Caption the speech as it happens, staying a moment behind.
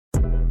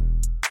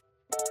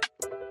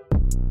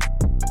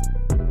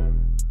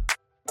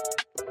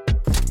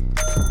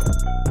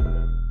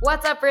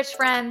What's up, rich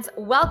friends?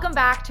 Welcome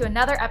back to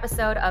another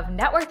episode of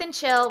Net Worth and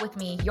Chill with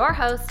me, your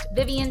host,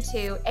 Vivian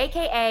Tu,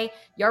 aka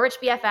your rich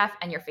BFF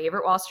and your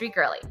favorite Wall Street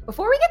girly.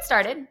 Before we get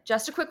started,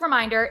 just a quick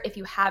reminder, if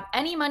you have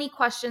any money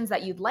questions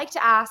that you'd like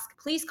to ask,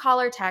 please call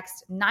or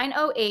text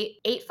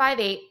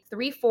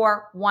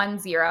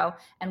 908-858-3410,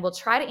 and we'll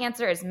try to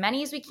answer as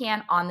many as we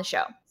can on the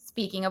show.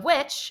 Speaking of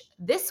which,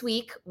 this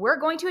week, we're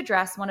going to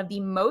address one of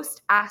the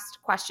most asked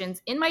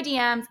questions in my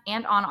DMs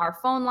and on our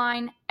phone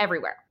line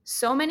everywhere.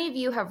 So many of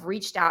you have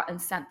reached out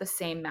and sent the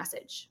same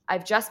message.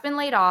 I've just been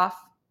laid off.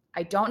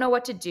 I don't know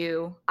what to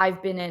do.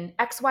 I've been in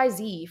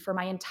XYZ for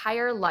my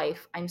entire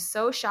life. I'm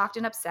so shocked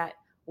and upset.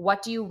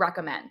 What do you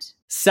recommend?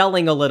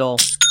 Selling a little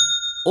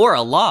or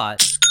a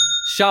lot,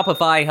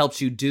 Shopify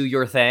helps you do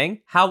your thing,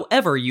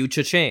 however you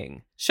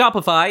cha-ching.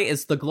 Shopify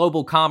is the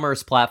global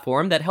commerce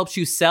platform that helps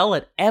you sell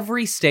at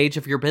every stage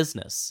of your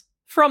business.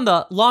 From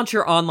the launch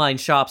your online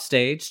shop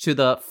stage to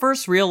the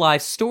first real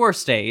life store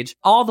stage,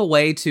 all the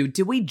way to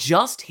do we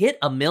just hit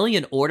 1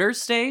 million orders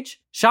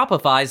stage?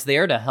 Shopify's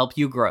there to help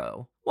you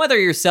grow. Whether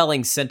you're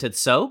selling scented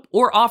soap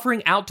or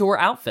offering outdoor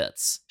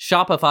outfits,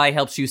 Shopify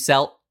helps you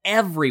sell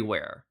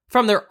everywhere.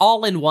 From their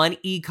all-in-one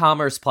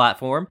e-commerce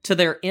platform to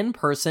their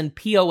in-person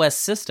POS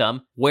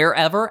system,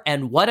 wherever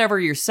and whatever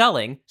you're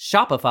selling,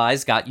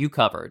 Shopify's got you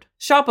covered.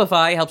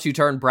 Shopify helps you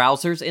turn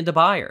browsers into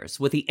buyers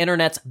with the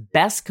internet's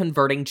best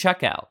converting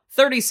checkout,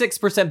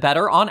 36%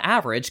 better on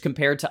average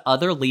compared to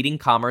other leading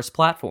commerce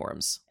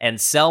platforms. And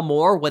sell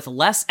more with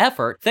less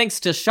effort thanks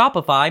to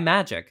Shopify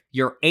Magic,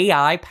 your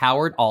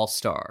AI-powered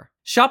all-star.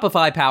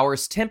 Shopify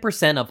powers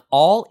 10% of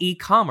all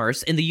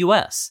e-commerce in the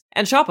US,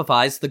 and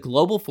Shopify's the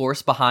global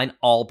force behind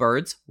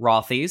Allbirds,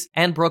 Rothy's,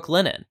 and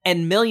Brooklinen,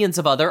 and millions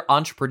of other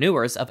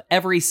entrepreneurs of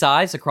every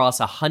size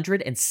across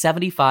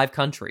 175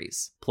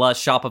 countries.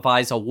 Plus,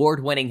 Shopify's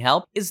award-winning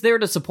help is there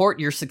to support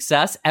your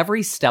success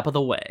every step of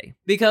the way.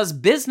 Because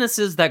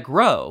businesses that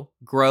grow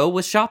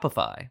with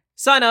Shopify.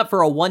 Sign up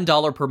for a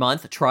 $1 per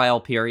month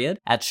trial period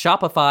at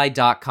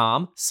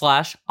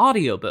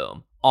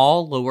shopify.com/audioboom,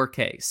 all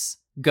lowercase.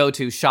 Go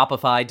to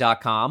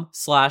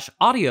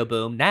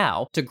shopify.com/audioboom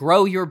now to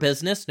grow your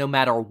business no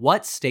matter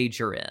what stage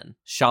you're in.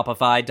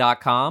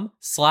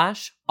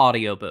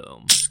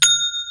 Shopify.com/audioboom.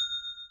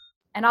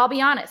 And I'll be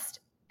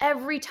honest,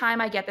 every time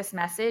I get this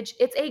message,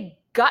 it's a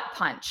gut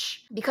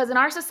punch, because in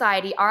our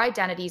society, our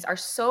identities are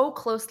so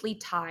closely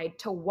tied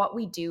to what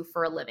we do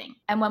for a living.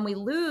 And when we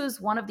lose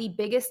one of the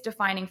biggest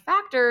defining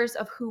factors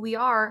of who we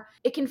are,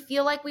 it can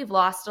feel like we've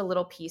lost a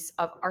little piece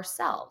of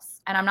ourselves.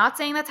 And I'm not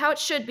saying that's how it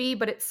should be,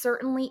 but it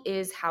certainly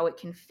is how it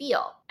can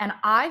feel. And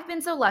I've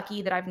been so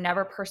lucky that I've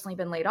never personally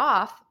been laid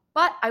off,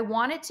 but I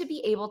wanted to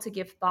be able to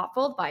give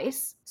thoughtful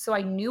advice, so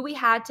I knew we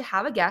had to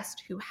have a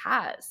guest who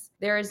has.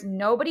 There is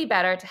nobody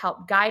better to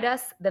help guide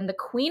us than the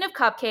Queen of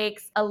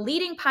Cupcakes, a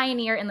leading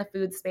pioneer in the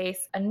food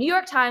space, a New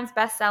York Times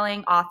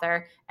bestselling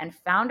author, and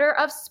founder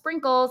of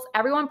Sprinkles.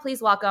 Everyone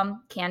please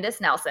welcome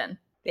Candace Nelson.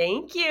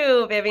 Thank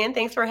you, Vivian.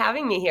 Thanks for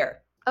having me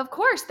here. Of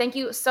course. Thank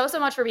you so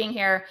much for being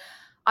here.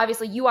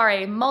 Obviously, you are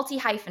a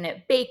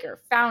multi-hyphenate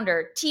baker,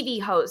 founder, TV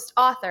host,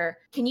 author.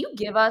 Can you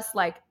give us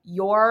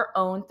your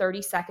own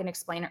 30-second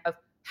explainer of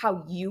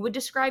how you would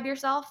describe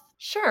yourself?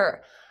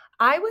 Sure.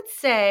 I would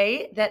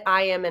say that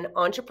I am an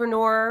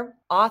entrepreneur,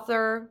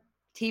 author,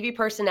 TV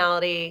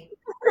personality,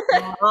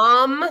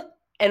 mom,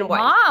 and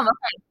wife. Mom,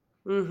 okay.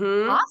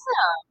 Mm-hmm.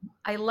 Awesome.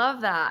 I love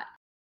that.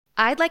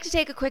 I'd like to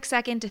take a quick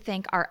second to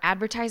thank our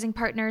advertising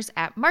partners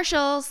at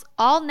Marshall's.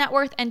 All Net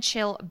Worth and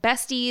Chill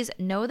besties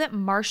know that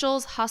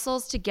Marshall's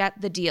hustles to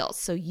get the deals,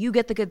 so you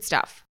get the good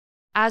stuff.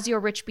 As your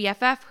rich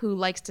BFF who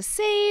likes to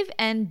save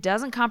and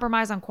doesn't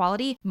compromise on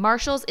quality,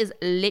 Marshall's is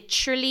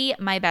literally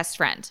my best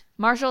friend.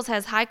 Marshall's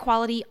has high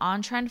quality,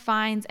 on-trend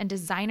finds and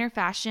designer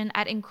fashion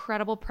at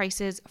incredible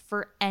prices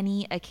for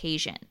any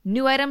occasion.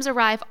 New items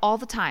arrive all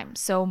the time,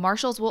 so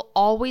Marshall's will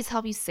always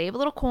help you save a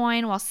little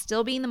coin while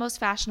still being the most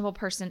fashionable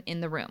person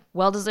in the room.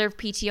 Well-deserved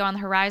PTO on the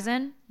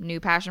horizon?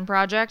 New passion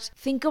project?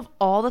 Think of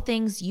all the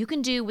things you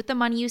can do with the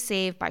money you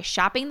save by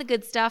shopping the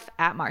good stuff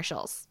at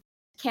Marshall's.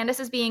 Candace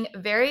is being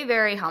very,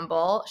 very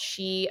humble.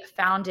 She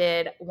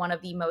founded one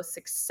of the most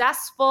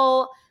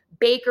successful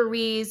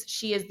bakeries.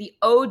 She is the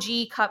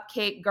OG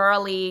cupcake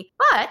girly.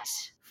 But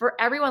for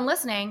everyone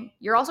listening,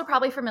 you're also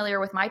probably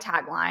familiar with my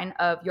tagline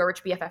of your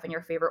rich BFF and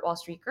your favorite Wall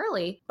Street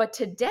girly. But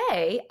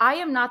today, I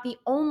am not the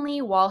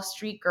only Wall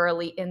Street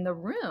girly in the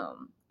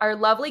room. Our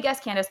lovely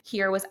guest, Candace,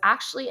 here was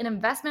actually an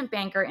investment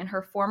banker in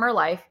her former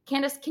life.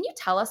 Candace, can you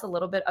tell us a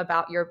little bit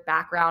about your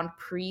background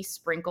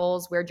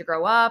pre-Sprinkles? Where'd you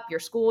grow up,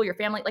 your school, your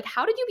family?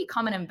 How did you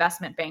become an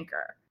investment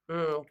banker?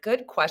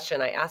 Good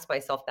question. I ask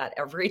myself that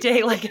every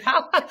day. How did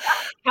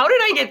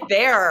I get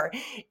there?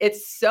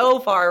 It's so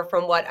far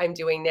from what I'm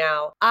doing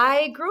now.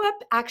 I grew up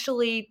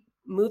actually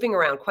moving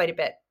around quite a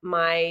bit.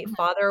 My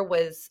father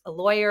was a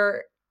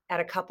lawyer at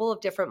a couple of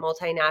different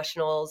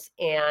multinationals,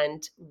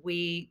 and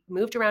we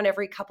moved around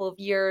every couple of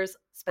years,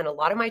 spent a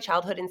lot of my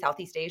childhood in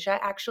Southeast Asia,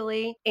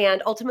 actually,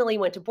 and ultimately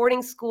went to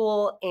boarding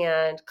school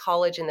and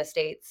college in the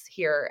States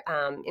here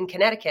in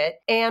Connecticut,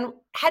 and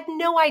had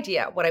no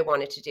idea what I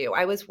wanted to do.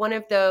 I was one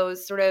of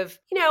those sort of,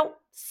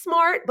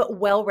 smart but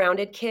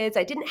well-rounded kids.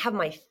 I didn't have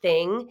my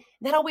thing.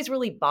 That always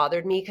really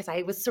bothered me because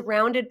I was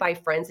surrounded by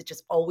friends that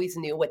just always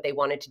knew what they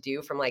wanted to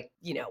do from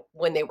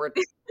when they were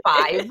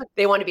 5.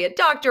 They want to be a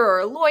doctor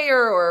or a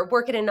lawyer or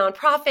work at a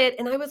nonprofit.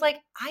 And I was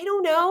like, I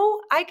don't know.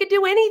 I could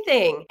do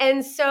anything.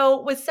 And so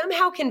was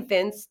somehow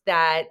convinced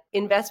that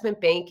investment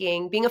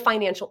banking, being a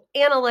financial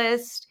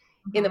analyst,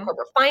 in the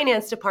corporate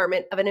finance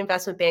department of an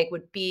investment bank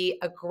would be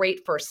a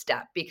great first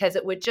step because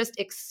it would just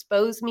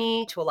expose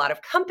me to a lot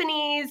of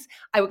companies.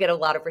 I would get a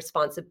lot of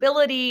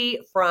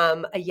responsibility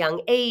from a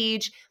young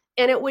age.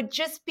 And it would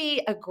just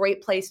be a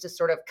great place to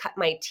sort of cut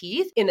my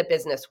teeth in the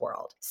business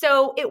world.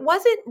 So it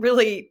wasn't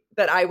really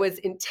that I was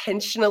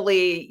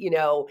intentionally,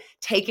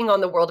 taking on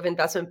the world of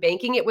investment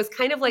banking. It was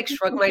kind of like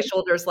shrug my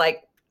shoulders,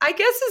 like, I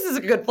guess this is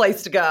a good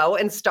place to go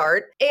and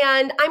start.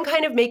 And I'm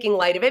kind of making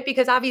light of it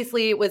because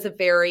obviously it was a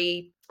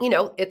very,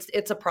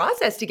 it's a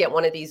process to get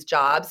one of these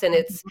jobs, and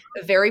it's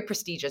a very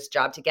prestigious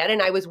job to get.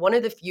 And I was one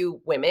of the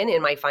few women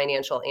in my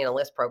financial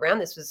analyst program.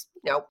 This was,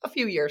 a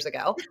few years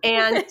ago.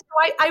 And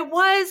so I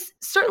was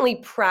certainly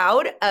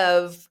proud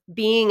of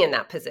being in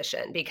that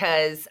position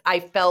because I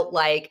felt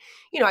like,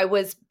 I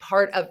was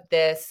part of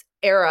this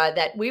era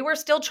that we were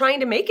still trying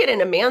to make it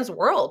in a man's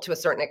world to a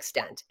certain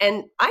extent.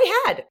 And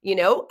I had,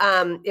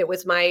 it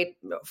was my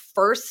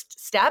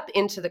first step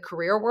into the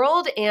career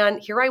world. And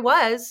here I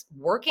was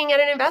working at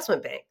an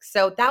investment bank.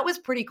 So that was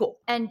pretty cool.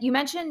 And you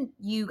mentioned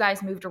you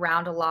guys moved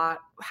around a lot.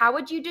 How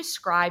would you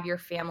describe your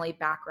family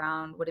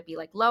background? Would it be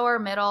like lower,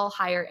 middle,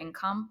 higher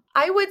income?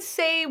 I would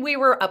say we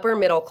were upper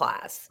middle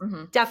class,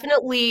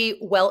 definitely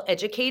well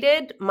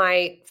educated.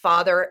 My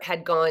father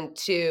had gone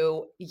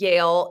to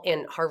Yale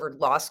and Harvard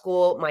Law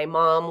School. My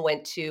mom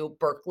went to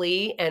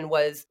Berkeley and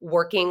was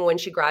working when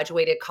she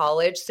graduated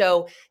college.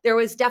 So there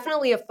was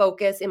definitely a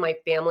focus in my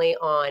family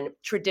on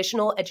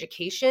traditional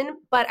education.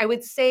 But I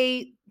would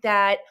say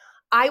that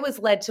I was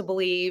led to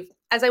believe,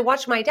 as I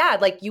watched my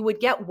dad, like you would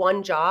get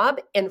one job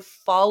and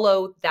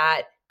follow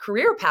that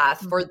career path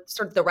for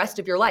sort of the rest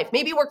of your life.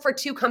 Maybe work for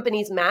 2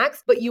 companies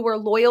max, but you were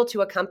loyal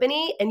to a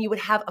company and you would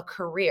have a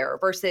career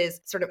versus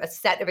sort of a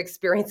set of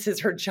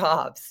experiences or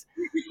jobs.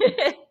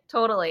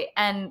 Totally.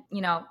 And,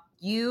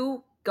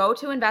 you go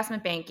to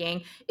investment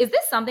banking. Is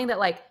this something that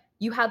like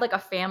you had like a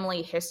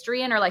family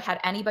history in, or like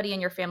had anybody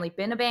in your family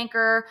been a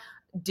banker?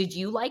 Did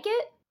you like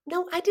it?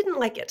 No, I didn't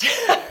like it.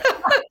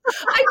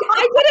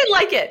 I didn't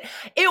like it.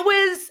 It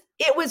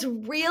was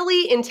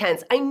really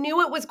intense. I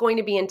knew it was going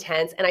to be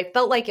intense, and I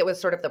felt like it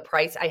was sort of the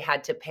price I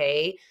had to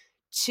pay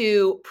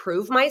to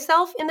prove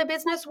myself in the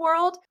business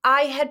world.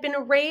 I had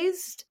been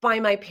raised by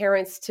my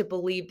parents to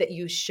believe that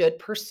you should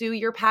pursue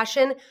your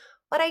passion,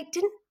 but I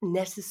didn't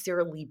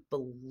necessarily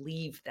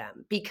believe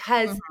them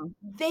because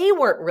they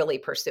weren't really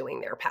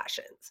pursuing their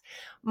passions.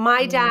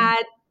 My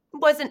dad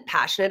wasn't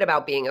passionate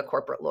about being a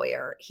corporate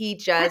lawyer. He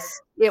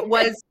just, it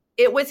was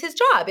his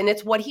job, and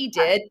it's what he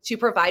did to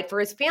provide for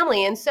his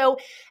family. And so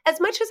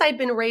as much as I'd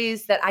been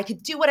raised that I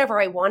could do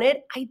whatever I wanted,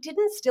 I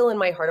didn't still in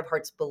my heart of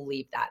hearts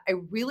believe that. I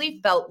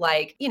really felt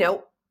like,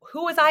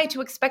 who was I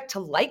to expect to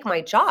like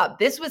my job?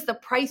 This was the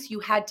price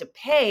you had to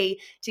pay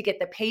to get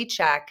the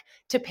paycheck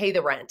to pay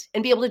the rent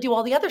and be able to do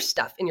all the other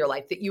stuff in your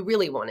life that you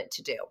really wanted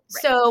to do.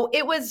 Right. So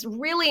it was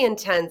really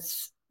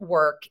intense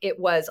work. It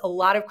was a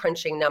lot of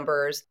crunching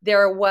numbers.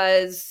 There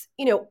was,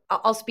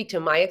 I'll speak to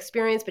my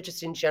experience, but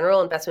just in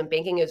general, investment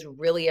banking is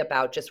really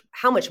about just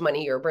how much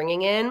money you're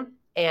bringing in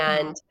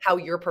and how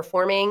you're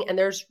performing. And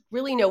there's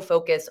really no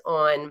focus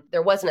on,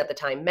 there wasn't at the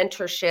time,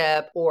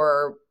 mentorship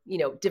or,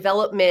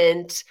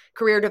 development,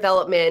 career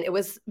development. It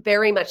was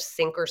very much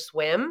sink or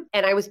swim.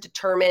 And I was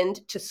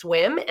determined to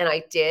swim, and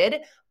I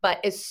did.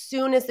 But as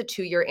soon as the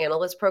 2-year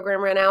analyst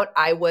program ran out,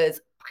 I was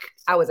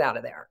out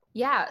of there.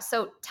 Yeah.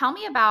 So tell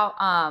me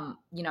about,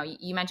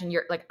 you mentioned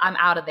you're like, I'm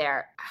out of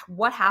there.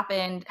 What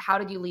happened? How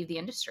did you leave the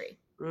industry?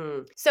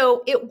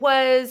 So it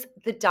was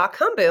the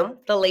dot-com boom,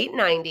 the late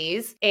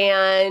 90s,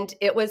 and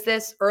it was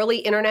this early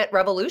internet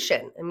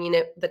revolution. I mean,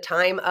 at the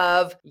time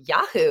of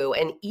Yahoo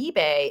and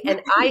eBay,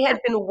 and I had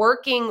been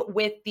working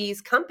with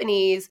these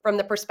companies from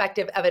the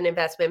perspective of an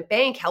investment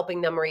bank, helping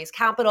them raise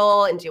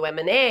capital and do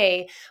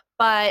M&A.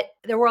 But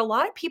there were a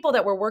lot of people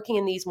that were working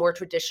in these more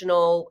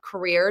traditional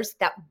careers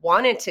that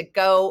wanted to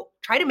go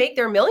try to make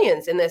their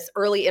millions in this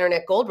early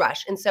internet gold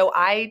rush. And so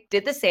I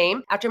did the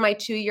same. After my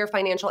 2-year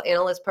financial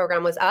analyst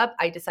program was up,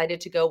 I decided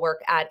to go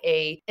work at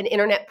an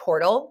internet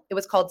portal. It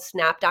was called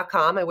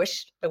snap.com. I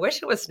wish it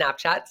was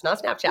Snapchat. It's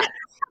not Snapchat.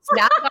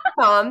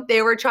 Snap.com.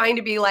 They were trying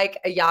to be like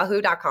a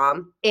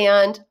yahoo.com.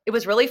 And it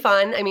was really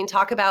fun. I mean,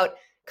 talk about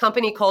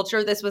company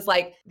culture. This was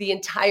like the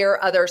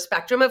entire other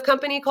spectrum of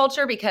company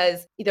culture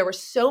because there were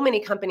so many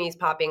companies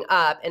popping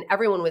up and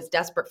everyone was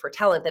desperate for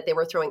talent that they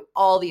were throwing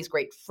all these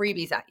great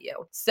freebies at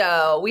you.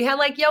 So we had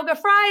like yoga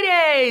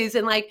Fridays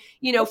and like,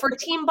 for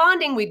team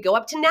bonding, we'd go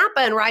up to Napa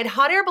and ride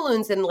hot air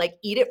balloons and like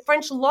eat at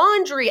French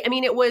Laundry. I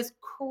mean, it was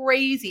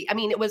crazy. I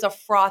mean, it was a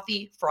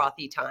frothy,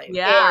 frothy time.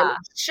 Yeah. And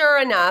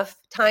sure enough,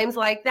 times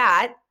like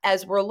that,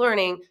 as we're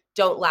learning,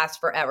 don't last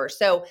forever.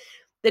 So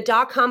the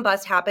dot-com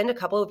bust happened a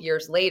couple of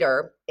years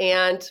later,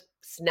 and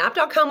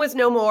Snap.com was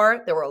no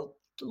more. There were a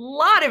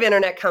lot of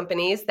internet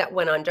companies that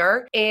went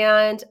under,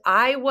 and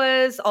I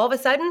was all of a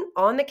sudden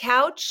on the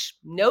couch,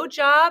 no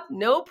job,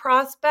 no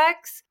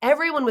prospects.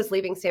 Everyone was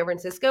leaving San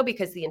Francisco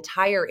because the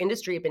entire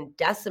industry had been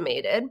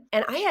decimated,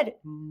 and I had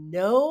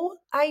no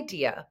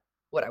idea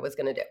what I was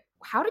going to do.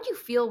 How did you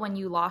feel when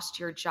you lost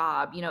your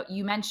job?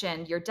 You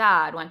mentioned your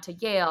dad went to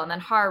Yale and then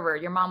Harvard.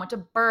 Your mom went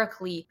to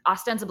Berkeley.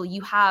 Ostensibly,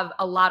 you have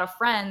a lot of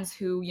friends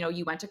who,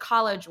 you went to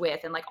college with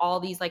and like all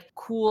these like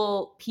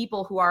cool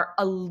people who are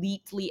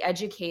elitely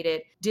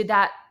educated. Did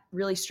that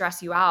really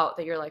stress you out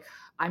that you're like,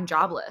 I'm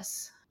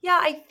jobless? Yeah,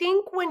 I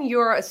think when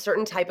you're a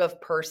certain type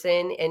of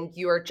person and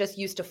you're just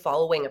used to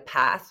following a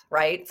path,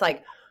 right? It's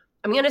like,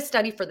 I'm going to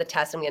study for the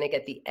test. I'm going to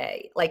get the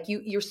A. Like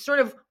you sort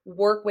of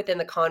work within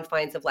the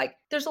confines of like,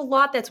 there's a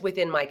lot that's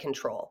within my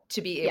control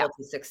to be able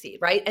to succeed,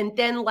 right? And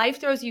then life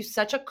throws you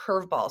such a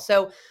curveball.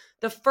 So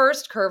the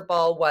first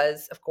curveball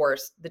was, of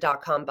course, the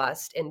dot-com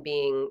bust and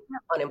being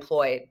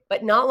unemployed.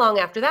 But not long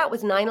after that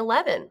was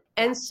 9/11.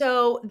 And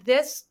so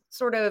this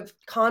sort of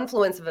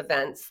confluence of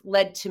events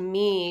led to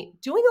me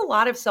doing a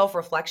lot of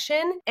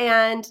self-reflection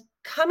and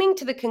coming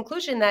to the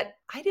conclusion that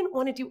I didn't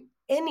want to do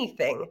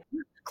anything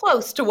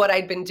close to what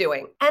I'd been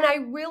doing. And I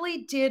really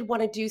did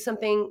want to do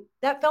something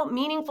that felt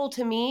meaningful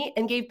to me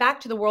and gave back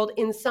to the world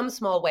in some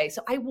small way.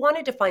 So I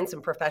wanted to find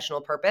some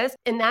professional purpose.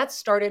 And that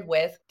started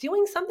with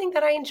doing something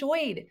that I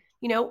enjoyed,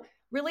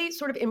 really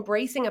sort of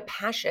embracing a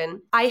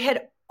passion. I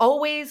had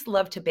always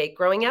loved to bake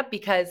growing up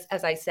because,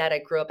 as I said, I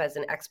grew up as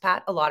an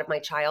expat a lot of my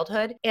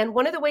childhood. And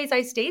one of the ways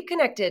I stayed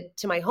connected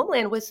to my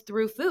homeland was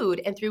through food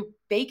and through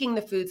baking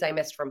the foods I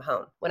missed from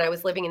home. When I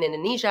was living in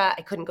Indonesia,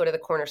 I couldn't go to the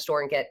corner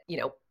store and get,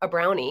 a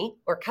brownie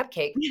or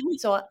cupcake.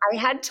 So I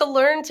had to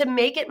learn to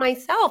make it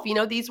myself.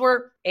 These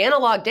were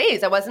analog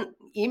days. I wasn't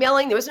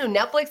emailing. There was no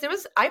Netflix.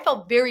 I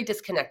felt very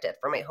disconnected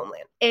from my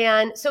homeland.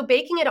 And so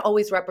baking it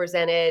always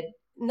represented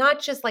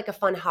not just like a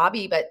fun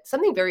hobby, but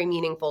something very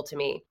meaningful to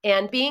me.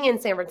 And being in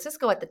San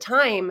Francisco at the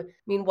time,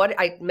 what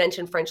I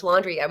mentioned French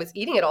Laundry, I was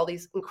eating at all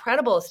these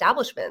incredible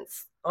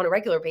establishments on a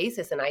regular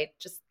basis. And I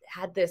just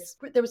had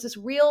there was this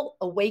real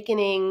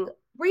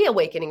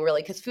reawakening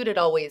really, because food had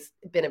always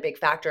been a big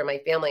factor in my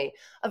family,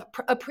 of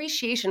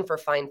appreciation for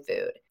fine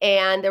food.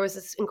 And there was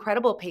this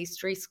incredible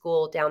pastry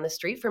school down the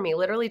street for me,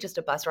 literally just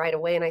a bus ride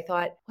away. And I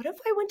thought, what if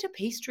I went to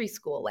pastry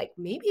school? Like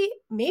maybe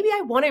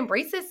I want to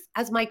embrace this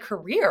as my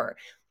career.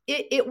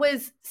 It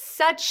was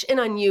such an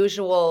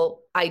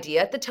unusual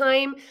idea at the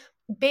time.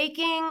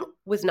 Baking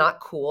was not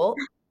cool.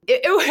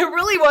 It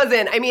really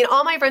wasn't. I mean,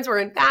 all my friends were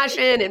in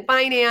fashion and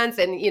finance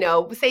and,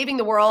 saving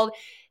the world.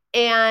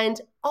 And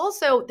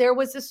also there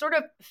was this sort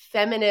of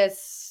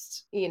feminist,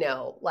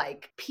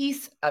 like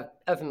piece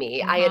of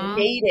me. Mm-hmm. I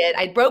had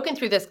I'd broken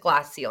through this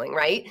glass ceiling,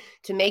 right?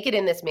 To make it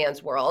in this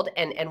man's world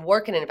and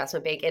work in an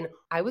investment bank. And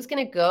I was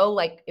going to go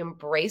like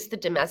embrace the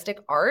domestic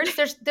arts.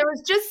 There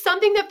was just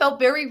something that felt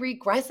very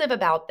regressive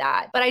about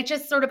that. But I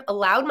just sort of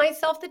allowed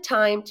myself the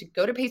time to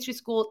go to pastry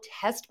school,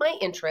 test my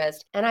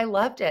interest, and I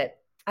loved it.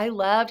 I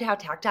loved how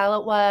tactile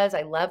it was.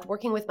 I loved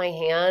working with my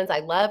hands. I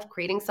loved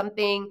creating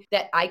something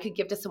that I could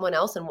give to someone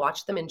else and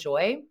watch them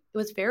enjoy. It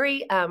was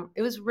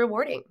it was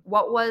rewarding.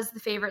 What was the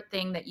favorite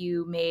thing that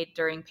you made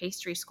during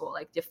pastry school?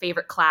 Like the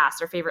favorite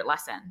class or favorite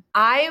lesson?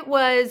 I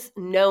was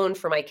known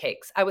for my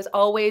cakes. I was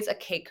always a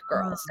cake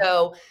girl.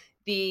 So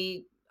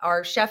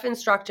our chef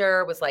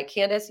instructor was like,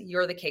 Candace,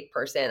 you're the cake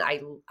person.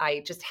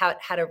 I just had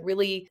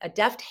a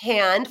deft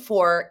hand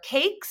for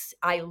cakes.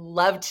 I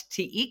loved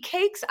to eat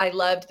cakes. I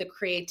loved the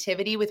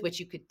creativity with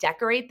which you could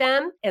decorate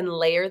them and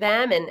layer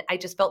them. And I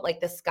just felt like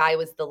the sky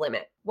was the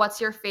limit.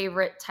 What's your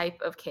favorite type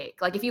of cake?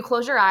 Like if you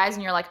close your eyes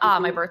and you're like,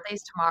 my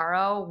birthday's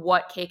tomorrow,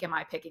 what cake am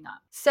I picking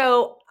up?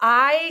 So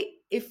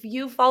if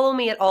you follow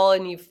me at all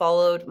and you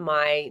followed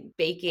my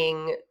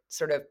baking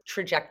sort of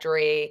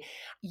trajectory,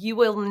 you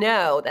will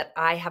know that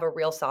I have a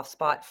real soft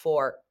spot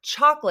for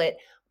chocolate,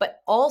 but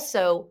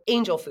also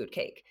angel food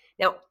cake.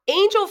 Now,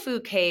 angel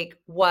food cake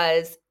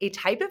was a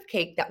type of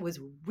cake that was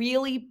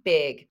really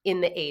big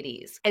in the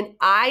 80s. And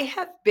I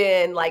have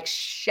been like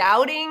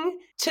shouting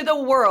to the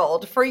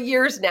world for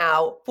years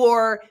now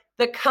for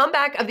the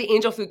comeback of the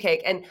angel food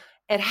cake. And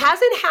it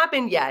hasn't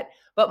happened yet,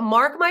 but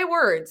mark my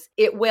words,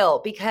 it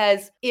will,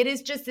 because it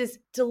is just this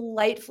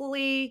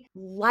delightfully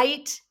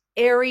light,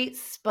 airy,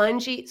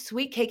 spongy,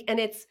 sweet cake. And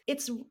it's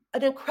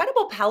an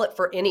incredible palette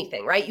for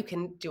anything, right? You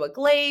can do a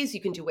glaze, you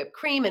can do whipped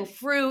cream and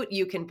fruit,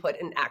 you can put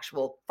an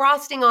actual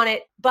frosting on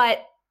it.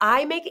 But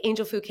I make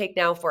angel food cake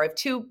now I have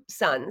 2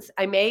 sons.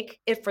 I make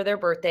it for their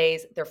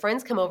birthdays. Their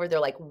friends come over. They're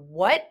like,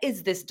 what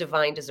is this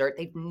divine dessert?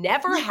 They've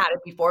never had it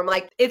before. I'm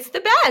like, it's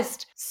the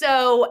best.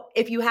 So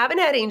if you haven't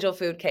had angel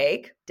food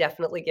cake,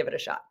 definitely give it a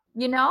shot.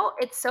 You know,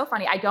 it's so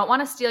funny. I don't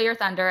want to steal your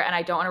thunder and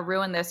I don't want to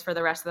ruin this for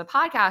the rest of the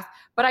podcast,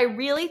 but I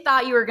really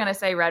thought you were going to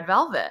say red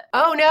velvet.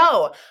 Oh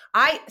no.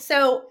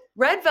 So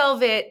red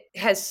velvet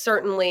has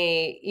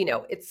certainly,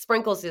 it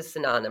Sprinkles is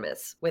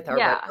synonymous with our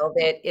red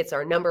velvet. It's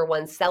our number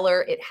one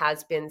seller. It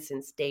has been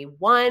since day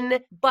one,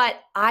 but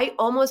I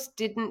almost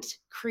didn't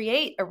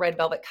create a red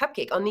velvet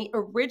cupcake. On the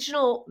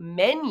original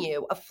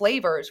menu of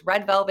flavors,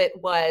 red velvet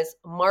was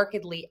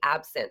markedly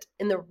absent.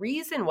 And the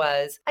reason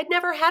was I'd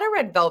never had a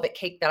red velvet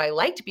cake that I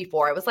liked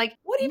before. I was like,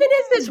 what even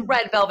is this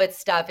red velvet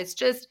stuff? It's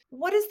just,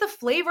 what is the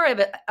flavor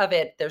of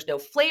it? There's no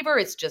flavor.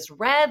 It's just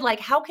red. Like,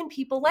 how can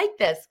people like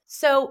this?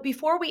 So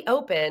before we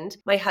opened,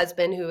 my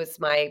husband, who is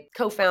my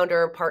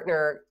co-founder and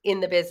partner in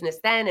the business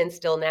then and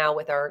still now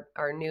with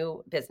our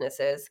new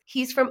businesses,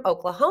 he's from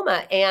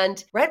Oklahoma,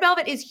 and red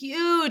velvet is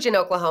huge in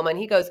Oklahoma. And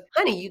he goes,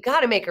 honey, you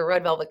got to make a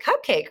red velvet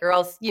cupcake or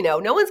else,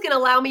 no one's going to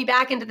allow me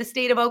back into the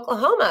state of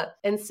Oklahoma.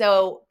 And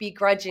so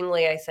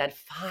begrudgingly, I said,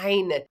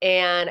 fine.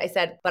 And I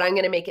said, but I'm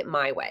going to make it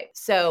my way.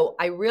 So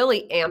I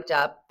really amped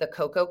up the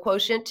cocoa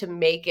quotient to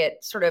make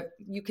it sort of,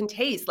 you can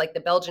taste like the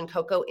Belgian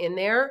cocoa in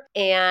there,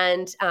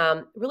 and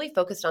really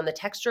focused on the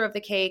texture of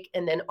the cake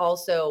and then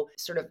also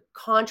sort of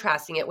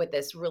contrasting it with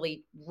this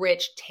really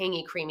rich,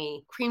 tangy,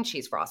 creamy cream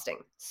cheese frosting.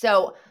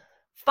 So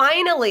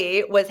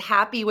finally was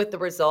happy with the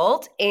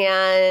result,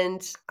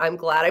 and I'm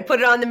glad I put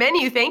it on the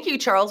menu. Thank you,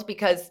 Charles,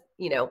 because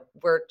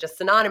we're just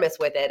synonymous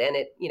with it,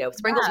 and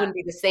Sprinkles wouldn't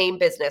be the same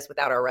business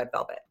without our red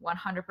velvet.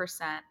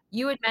 100%.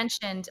 You had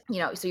mentioned,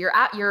 so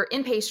you're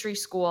in pastry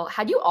school.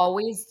 Had you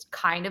always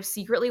kind of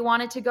secretly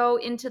wanted to go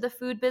into the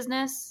food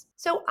business?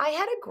 So I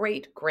had a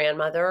great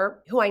grandmother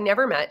who I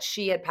never met.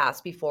 She had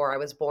passed before I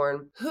was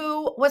born,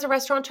 who was a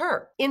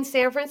restaurateur in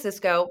San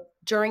Francisco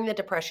during the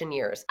Depression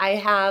years. I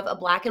have a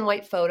black and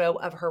white photo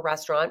of her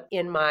restaurant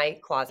in my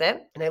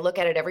closet, and I look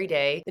at it every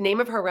day. The name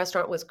of her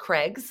restaurant was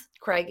Craig's.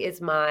 Craig is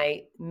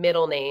my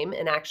middle name,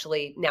 and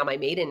actually now my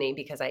maiden name,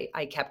 because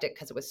I kept it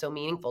because it was so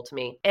meaningful to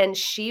me. And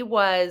she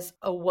was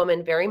a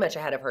woman very much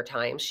ahead of her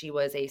time. She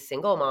was a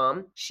single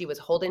mom. She was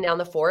holding down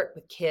the fort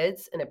with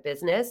kids and a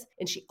business.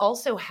 And she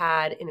also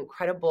had an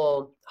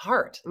incredible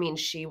heart. I mean,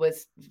 she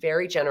was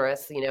very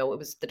generous. It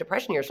was the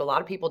Depression years, so a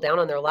lot of people down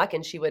on their luck,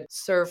 and she would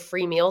serve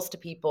free meals to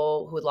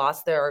people who had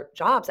lost their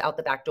jobs out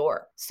the back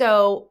door.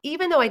 So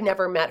even though I'd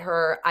never met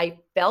her, I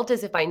felt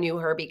as if I knew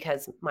her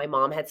because my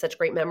mom had such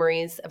great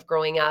memories of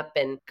growing up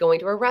and going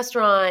to a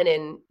restaurant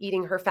and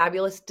eating her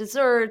fabulous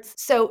desserts.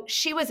 So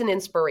she was an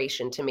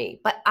inspiration to me.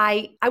 But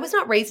I was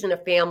not raised in a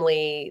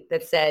family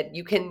that said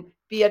you can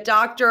be a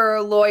doctor,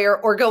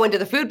 lawyer, or go into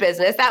the food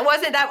business.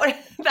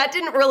 That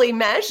didn't really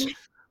mesh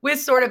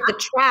with sort of the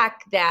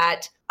track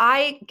that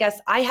I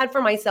guess I had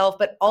for myself,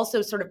 but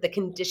also sort of the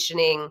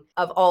conditioning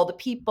of all the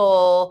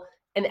people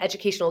and the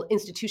educational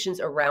institutions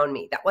around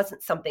me. That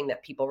wasn't something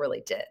that people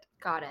really did.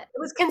 Got it. It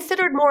was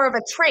considered more of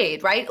a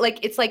trade, right?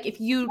 Like, it's like if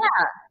you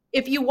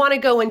want to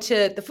go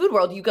into the food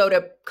world, you go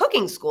to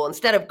cooking school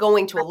instead of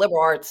going to a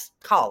liberal arts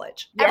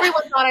college. Yeah.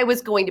 Everyone thought I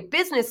was going to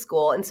business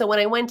school. And so when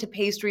I went to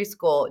pastry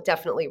school, it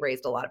definitely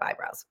raised a lot of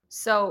eyebrows.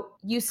 So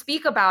you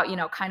speak about,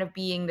 kind of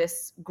being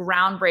this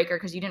groundbreaker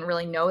because you didn't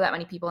really know that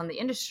many people in the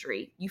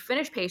industry. You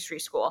finished pastry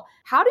school.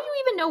 How do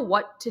you even know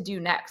what to do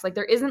next? Like,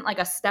 there isn't like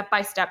a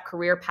step-by-step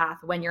career path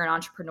when you're an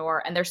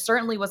entrepreneur. And there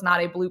certainly was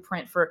not a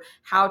blueprint for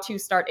how to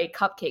start a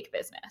cupcake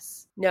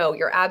business. No,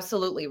 you're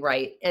absolutely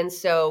right. And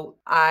so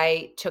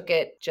I took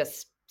it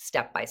just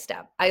step by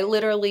step. I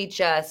literally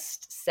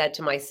just said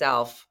to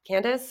myself,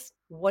 Candace,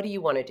 what do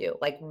you want to do?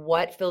 Like,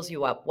 what fills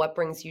you up? What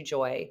brings you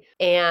joy?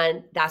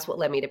 And that's what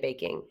led me to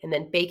baking. And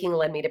then baking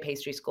led me to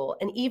pastry school.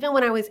 And even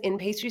when I was in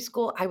pastry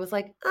school, I was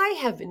like, I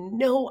have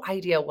no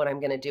idea what I'm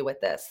going to do with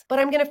this, but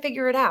I'm going to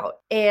figure it out.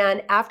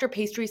 And after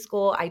pastry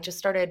school, I just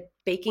started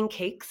baking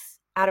cakes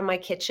out of my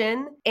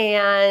kitchen.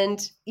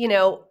 And,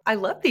 I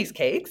love these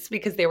cakes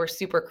because they were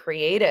super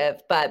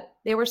creative, but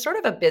they were sort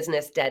of a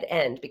business dead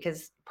end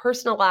because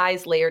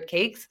personalized layered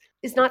cakes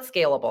is not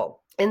scalable.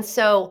 And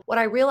so what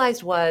I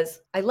realized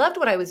was I loved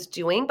what I was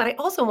doing, but I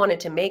also wanted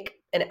to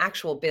make an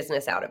actual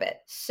business out of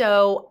it.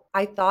 So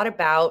I thought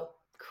about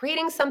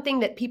creating something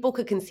that people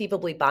could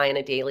conceivably buy on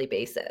a daily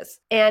basis.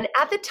 And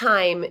at the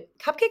time,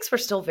 cupcakes were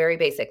still very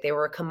basic. They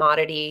were a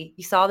commodity.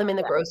 You saw them in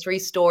the grocery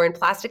store in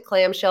plastic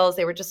clamshells.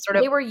 They were just sort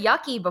of... They were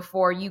yucky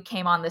before you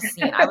came on the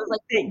scene. I was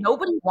like,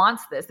 nobody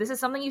wants this. This is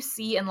something you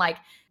see in like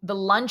the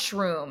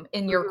lunchroom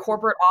in your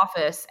corporate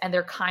office, and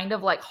they're kind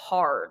of like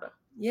hard.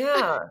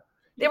 Yeah.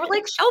 They were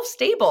like shelf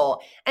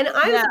stable. And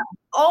I was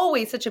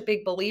always such a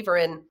big believer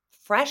in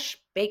fresh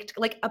baked,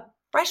 like a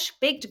fresh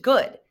baked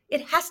good.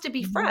 It has to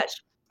be fresh.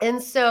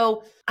 And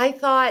so I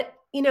thought,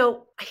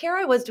 here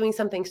I was doing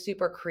something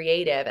super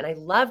creative and I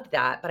loved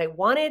that, but I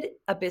wanted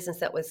a business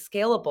that was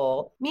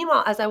scalable.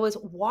 Meanwhile, as I was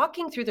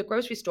walking through the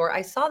grocery store,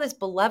 I saw this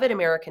beloved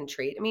American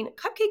treat. I mean,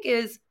 cupcake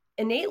is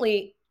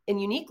innately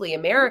and uniquely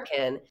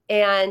American.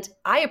 And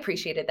I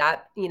appreciated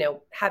that,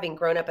 having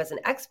grown up as an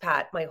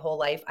expat my whole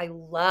life, I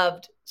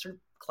loved sort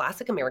of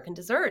classic American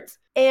desserts.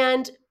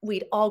 And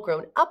we'd all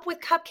grown up with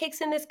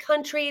cupcakes in this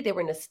country. They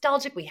were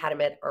nostalgic. We had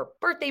them at our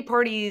birthday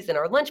parties and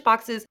our lunch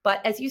boxes.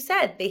 But as you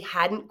said, they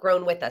hadn't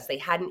grown with us. They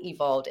hadn't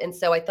evolved. And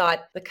so I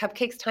thought the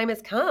cupcakes time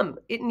has come.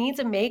 It needs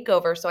a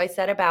makeover. So I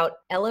set about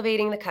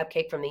elevating the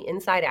cupcake from the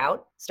inside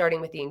out, starting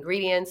with the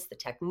ingredients, the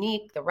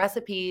technique, the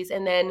recipes,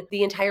 and then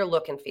the entire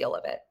look and feel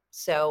of it.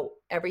 So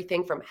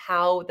everything from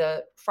how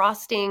the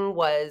frosting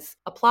was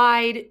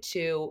applied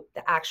to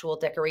the actual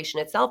decoration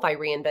itself. I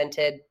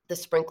reinvented the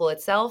sprinkle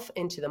itself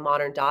into the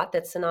modern dot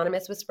that's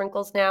synonymous with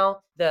sprinkles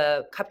now.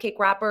 The cupcake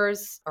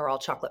wrappers are all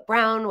chocolate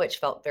brown, which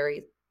felt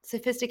very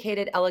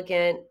sophisticated,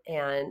 elegant,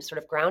 and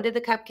sort of grounded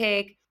the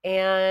cupcake,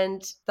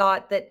 and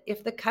thought that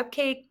if the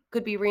cupcake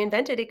could be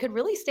reinvented, it could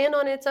really stand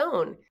on its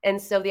own.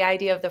 And so the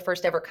idea of the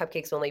first ever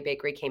Cupcakes Only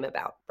Bakery came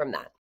about from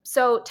that.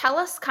 So tell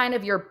us kind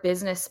of your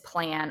business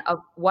plan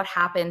of what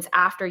happens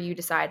after you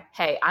decide,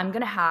 hey, I'm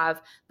going to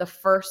have the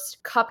first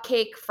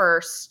cupcake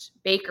first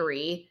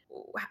bakery.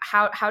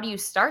 How do you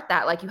start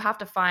that? Like, you have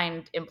to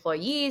find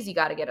employees, you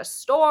got to get a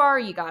store,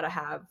 you got to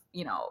have,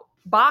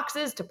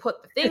 boxes to put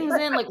the things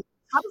in. Like,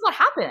 how does that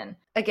happen?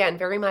 Again,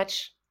 very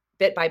much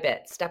bit by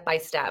bit, step by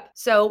step.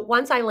 So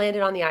once I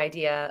landed on the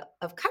idea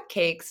of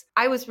cupcakes,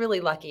 I was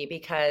really lucky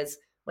because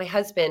my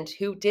husband,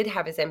 who did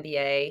have his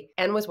MBA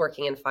and was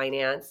working in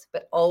finance,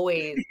 but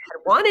always had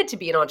wanted to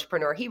be an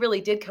entrepreneur, he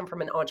really did come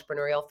from an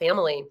entrepreneurial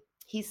family.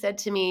 He said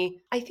to me,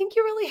 I think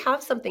you really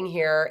have something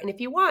here. And if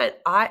you want,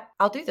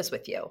 I'll do this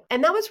with you.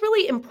 And that was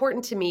really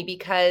important to me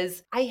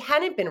because I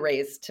hadn't been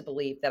raised to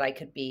believe that I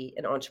could be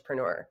an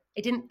entrepreneur.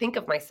 I didn't think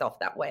of myself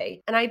that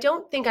way. And I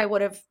don't think I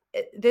would have,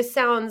 this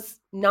sounds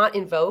not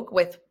in vogue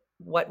with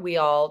what we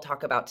all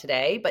talk about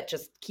today, but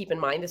just keep in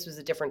mind, this was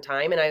a different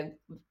time and I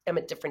am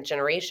a different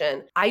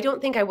generation. I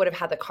don't think I would have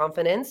had the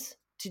confidence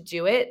to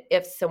do it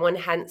if someone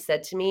hadn't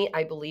said to me,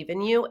 I believe in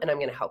you and I'm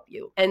going to help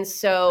you. And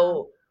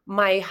so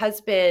my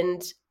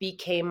husband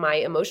became my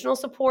emotional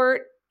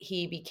support.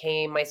 He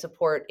became my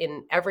support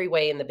in every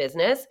way in the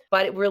business,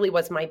 but it really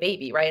was my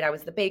baby, right? I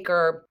was the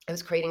baker, I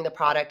was creating the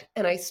product,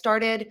 and I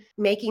started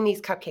making these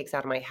cupcakes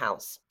out of my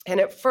house. And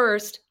at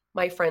first,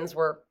 my friends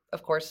were,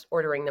 of course,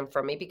 ordering them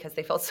from me because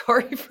they felt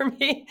sorry for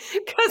me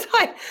because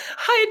I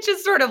had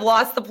just sort of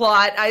lost the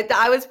plot.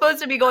 I was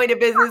supposed to be going to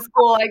business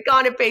school. I'd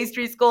gone to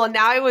pastry school, and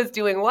now I was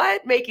doing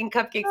what? Making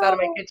cupcakes out of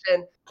my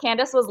kitchen.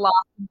 Candace was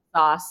lost in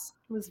sauce.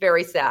 It was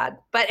very sad.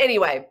 But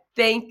anyway,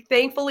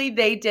 thankfully,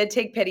 they did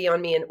take pity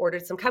on me and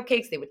ordered some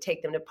cupcakes. They would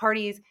take them to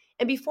parties.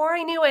 And before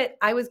I knew it,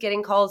 I was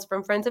getting calls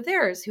from friends of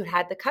theirs who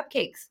had the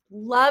cupcakes,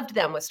 loved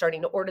them, was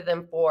starting to order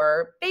them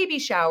for baby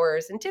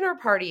showers and dinner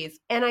parties.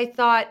 And I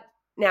thought,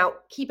 now,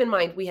 keep in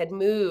mind, we had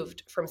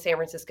moved from San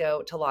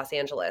Francisco to Los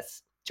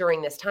Angeles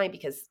during this time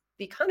because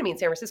the economy in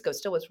San Francisco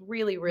still was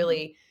really,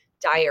 really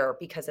dire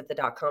because of the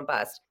dot-com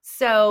bust.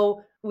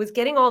 So was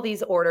getting all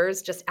these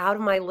orders just out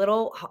of my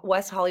little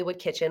West Hollywood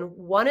kitchen.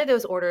 One of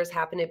those orders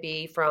happened to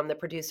be from the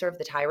producer of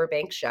the Tyra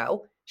Banks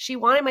show. She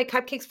wanted my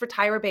cupcakes for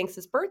Tyra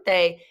Banks'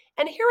 birthday.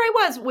 And here I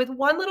was with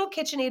one little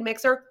KitchenAid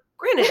mixer.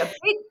 Granted,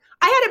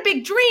 I had a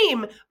big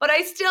dream, but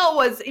I still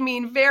was,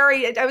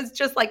 I was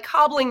just like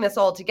cobbling this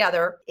all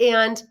together.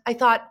 And I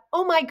thought,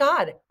 oh my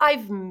God,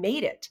 I've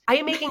made it. I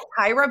am making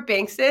Tyra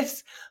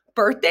Banks's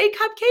birthday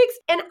cupcakes.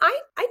 And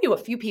I knew a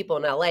few people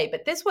in LA,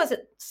 but this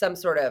wasn't some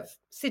sort of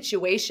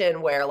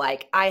situation where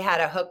like I had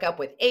a hookup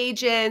with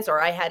agents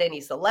or I had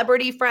any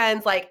celebrity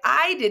friends. Like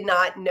I did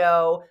not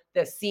know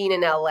the scene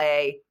in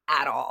LA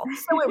at all.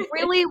 So it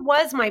really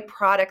was my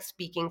product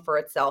speaking for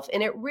itself.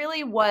 And it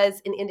really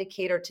was an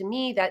indicator to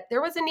me that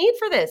there was a need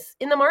for this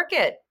in the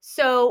market.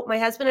 So my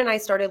husband and I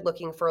started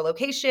looking for a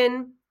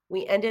location.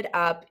 We ended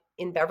up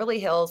in Beverly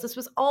Hills. This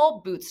was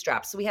all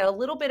bootstrapped. So we had a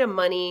little bit of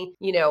money,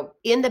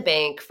 in the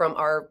bank from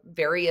our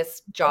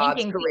various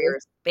jobs,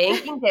 careers,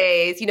 banking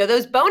days.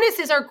 Those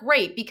bonuses are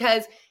great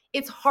because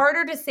it's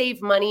harder to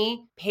save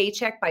money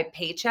paycheck by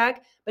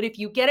paycheck. But if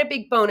you get a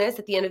big bonus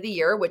at the end of the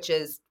year, which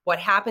is what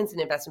happens in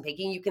investment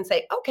banking, you can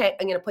say, okay,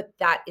 I'm going to put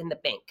that in the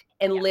bank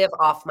and live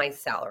off my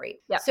salary.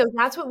 Yep. So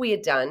that's what we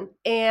had done.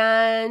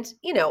 And,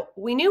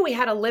 we knew we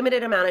had a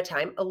limited amount of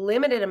time, a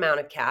limited amount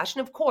of cash.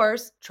 And of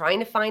course, trying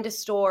to find a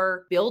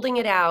store, building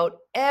it out,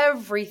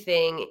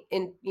 everything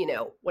in,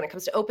 when it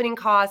comes to opening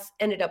costs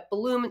ended up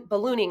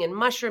ballooning and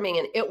mushrooming.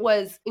 And it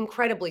was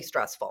incredibly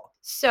stressful.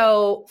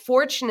 So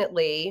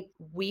fortunately,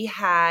 we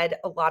had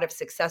a lot of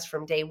success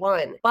from day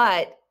one,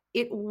 but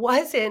it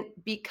wasn't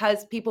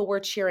because people were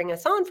cheering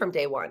us on from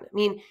day one.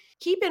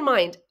 Keep in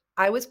mind,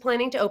 I was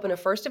planning to open a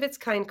first of its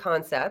kind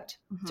concept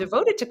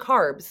devoted to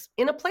carbs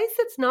in a place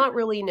that's not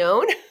really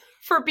known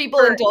for people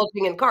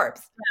indulging in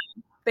carbs.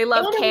 Yeah. They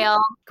love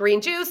kale. Green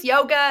juice,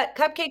 yoga,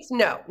 cupcakes.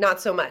 No, not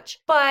so much.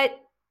 But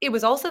it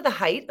was also the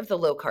height of the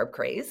low carb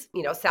craze.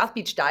 South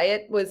Beach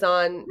Diet was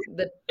on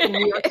the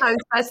New York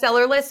Times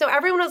bestseller list. So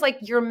everyone was like,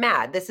 you're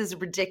mad. This is a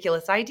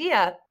ridiculous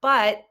idea.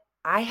 But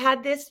I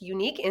had this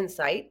unique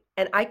insight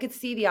and I could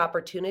see the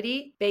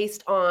opportunity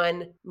based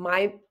on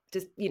my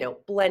just,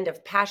 blend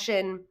of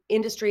passion,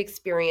 industry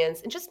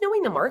experience, and just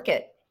knowing the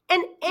market. Yeah.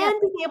 And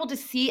being able to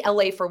see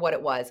LA for what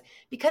it was.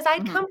 Because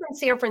I'd Mhm. come from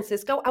San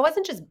Francisco, I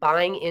wasn't just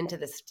buying into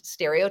the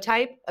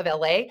stereotype of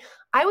LA.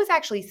 I was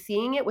actually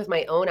seeing it with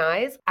my own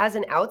eyes as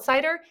an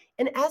outsider.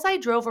 And as I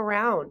drove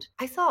around,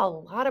 I saw a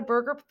lot of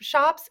burger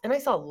shops and I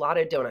saw a lot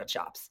of donut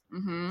shops.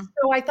 Mhm.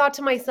 So I thought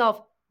to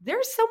myself,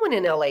 there's someone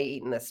in LA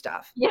eating this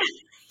stuff. Yeah.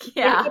 And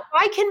Yeah. if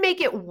I can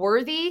make it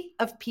worthy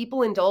of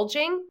people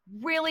indulging,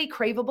 really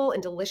craveable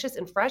and delicious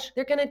and fresh,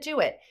 they're going to do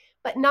it.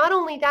 But not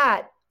only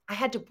that, I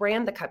had to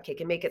brand the cupcake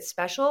and make it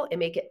special and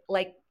make it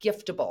like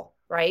giftable,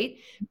 right?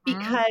 Mhm.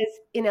 Because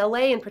in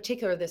LA in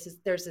particular,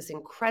 there's this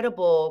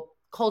incredible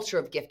culture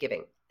of gift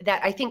giving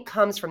that I think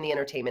comes from the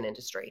entertainment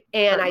industry.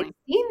 And I'd Certainly.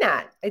 seen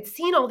that. I'd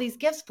seen all these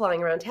gifts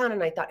flying around town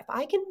and I thought if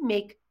I can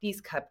make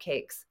these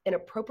cupcakes an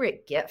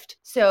appropriate gift,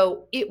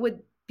 so it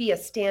would be a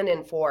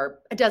stand-in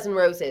for a dozen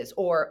roses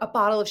or a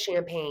bottle of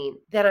champagne,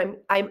 then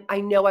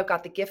I know I've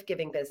got the gift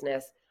giving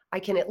business. I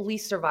can at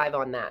least survive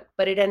on that.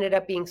 But it ended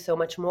up being so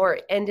much more.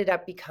 It ended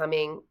up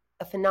becoming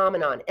a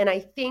phenomenon. And I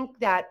think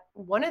that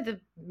one of the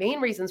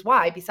main reasons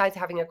why, besides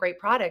having a great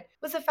product,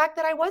 was the fact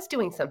that I was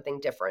doing something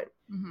different.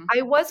 Mhm.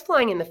 I was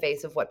flying in the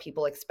face of what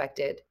people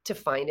expected to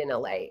find in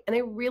LA. And I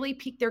really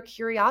piqued their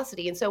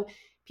curiosity. And so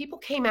people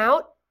came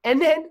out,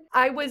 and then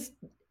I was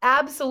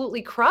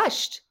absolutely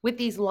crushed with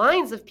these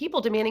lines of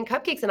people demanding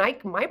cupcakes.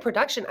 And my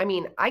production, I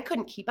mean, I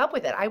couldn't keep up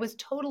with it. I was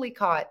totally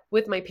caught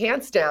with my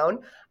pants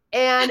down.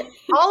 And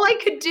all I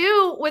could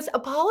do was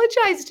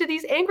apologize to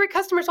these angry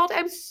customers all the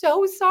time. I'm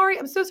so sorry.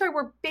 I'm so sorry.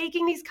 We're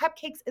baking these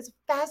cupcakes as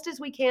fast as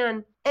we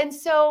can. And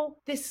so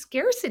this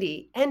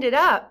scarcity ended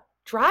up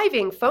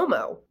driving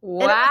FOMO.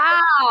 And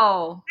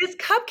Wow. this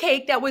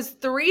cupcake that was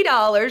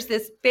 $3,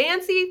 this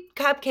fancy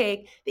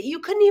cupcake that you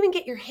couldn't even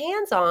get your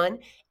hands on.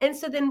 And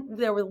so then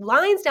there were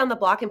lines down the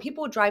block and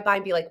people would drive by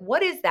and be like,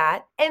 what is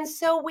that? And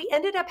so we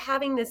ended up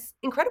having this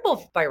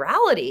incredible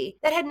virality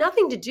that had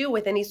nothing to do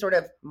with any sort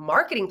of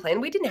marketing plan.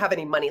 We didn't have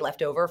any money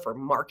left over for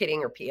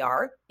marketing or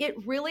PR. It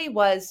really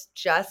was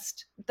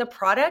just the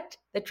product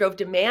that drove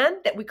demand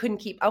that we couldn't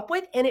keep up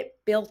with, and it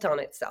built on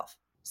itself.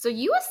 So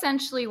you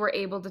essentially were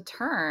able to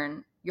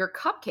turn your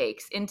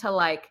cupcakes into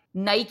like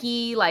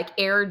Nike, like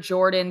Air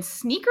Jordan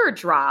sneaker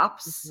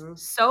drops Mhm.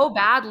 so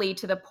badly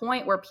to the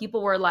point where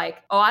people were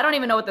like, oh, I don't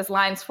even know what this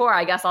line's for.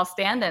 I guess I'll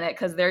stand in it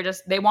because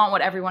they want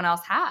what everyone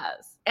else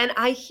has. And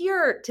I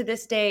hear to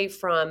this day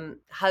from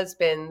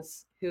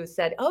husbands who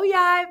said, oh,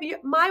 yeah,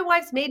 my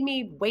wife's made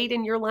me wait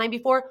in your line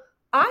before.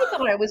 I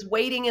thought I was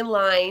waiting in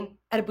line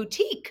at a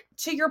boutique,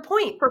 to your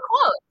point, For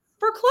clothes.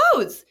 for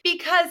clothes,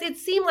 because it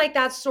seemed like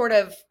that's sort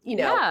of,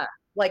 Yeah.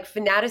 like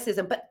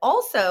fanaticism, but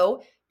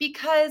also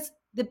because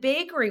the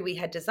bakery we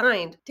had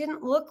designed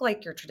didn't look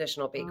like your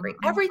traditional bakery.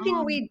 Everything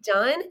Mm-mm-mm. we'd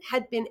done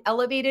had been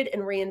elevated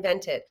and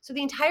reinvented. So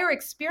the entire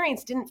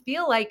experience didn't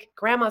feel like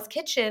grandma's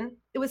kitchen.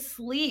 It was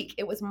sleek,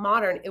 it was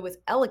modern, it was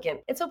elegant.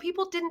 And so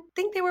people didn't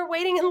think they were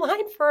waiting in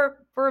line for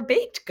a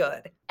baked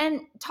good. And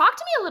talk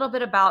to me a little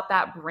bit about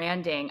that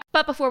branding.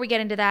 But before we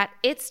get into that,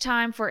 it's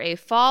time for a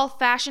fall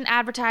fashion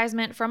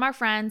advertisement from our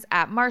friends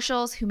at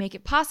Marshall's, who make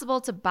it possible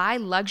to buy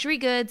luxury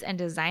goods and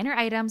designer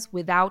items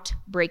without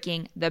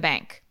breaking the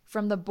bank.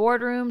 From the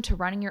boardroom to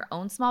running your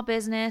own small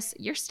business,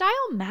 your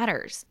style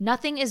matters.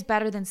 Nothing is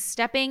better than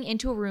stepping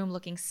into a room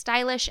looking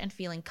stylish and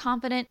feeling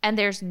confident, and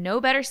there's no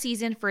better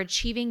season for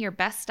achieving your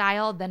best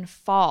style than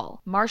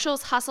fall.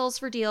 Marshall's hustles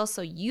for deals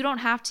so you don't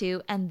have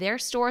to, and their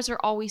stores are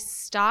always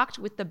stocked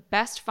with the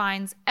best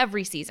finds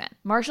every season.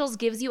 Marshall's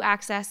gives you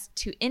access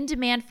to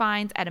in-demand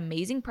finds at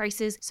amazing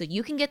prices so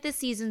you can get this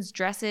season's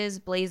dresses,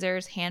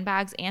 blazers,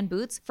 handbags, and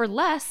boots for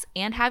less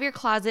and have your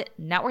closet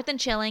not worth and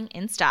chilling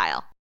in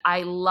style.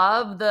 I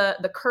love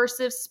the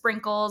cursive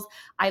sprinkles.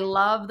 I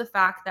love the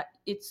fact that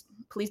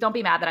please don't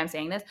be mad that I'm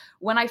saying this.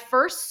 When I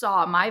first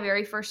saw my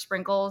very first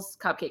sprinkles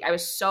cupcake, I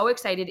was so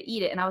excited to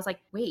eat it. And I was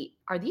like, wait,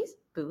 are these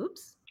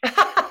boobs? I was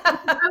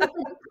like, it kind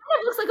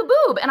of looks like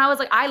a boob. And I was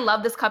like, I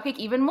love this cupcake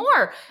even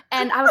more.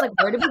 And I was like,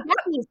 where do we get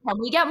these? Can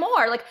we get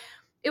more? Like,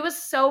 it was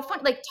so fun.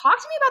 Like, talk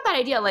to me about that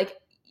idea. Like,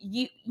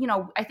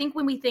 I think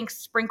when we think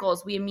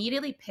sprinkles, we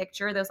immediately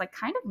picture those like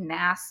kind of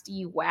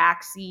nasty,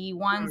 waxy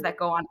ones that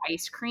go on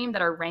ice cream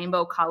that are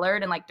rainbow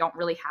colored and like don't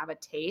really have a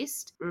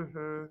taste.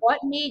 Mm-hmm. What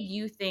made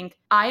you think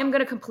I am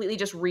going to completely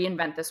just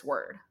reinvent this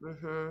word?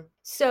 Mm-hmm.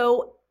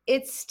 So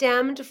it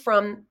stemmed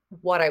from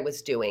what I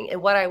was doing.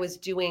 And what I was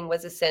doing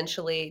was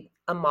essentially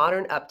a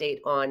modern update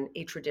on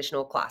a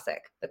traditional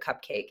classic, the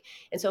cupcake.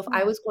 And so if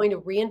I was going to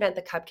reinvent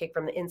the cupcake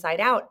from the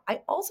inside out,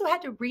 I also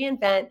had to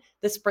reinvent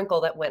the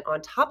sprinkle that went on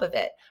top of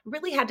it.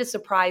 Really had to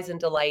surprise and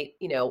delight,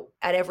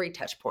 at every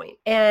touch point.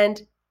 And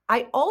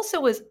I also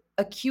was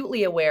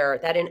acutely aware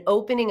that in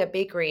opening a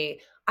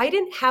bakery, I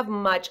didn't have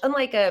much,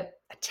 unlike a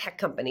tech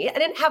company, I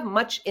didn't have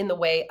much in the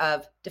way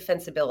of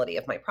defensibility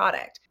of my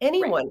product.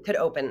 Anyone could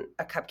open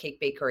a cupcake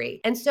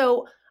bakery. And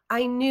so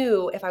I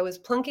knew if I was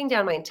plunking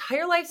down my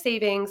entire life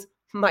savings,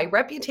 my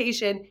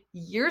reputation,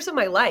 years of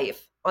my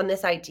life on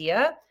this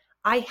idea,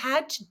 I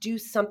had to do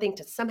something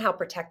to somehow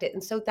protect it.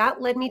 And so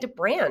that led me to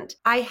brand.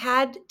 I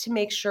had to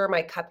make sure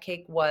my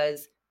cupcake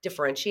was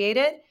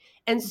differentiated.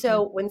 And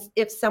so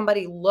if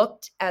somebody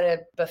looked at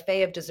a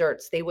buffet of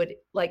desserts, they would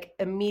like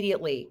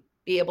immediately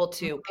be able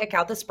to pick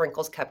out the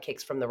sprinkles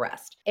cupcakes from the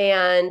rest.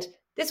 And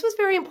this was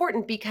very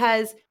important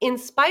because in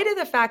spite of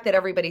the fact that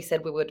everybody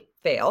said we would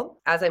fail,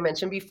 as I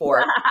mentioned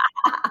before,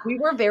 we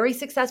were very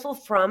successful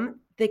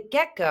from the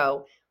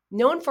get-go,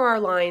 known for our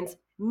lines.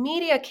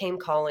 Media came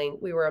calling.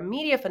 We were a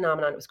media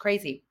phenomenon. It was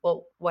crazy.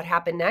 Well, what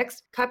happened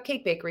next?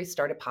 Cupcake bakeries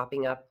started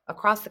popping up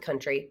across the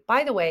country,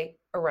 by the way,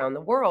 around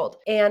the world.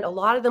 And a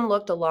lot of them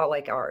looked a lot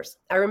like ours.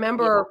 I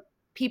remember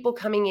people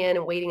coming in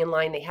and waiting in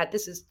line. They had,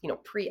 this is,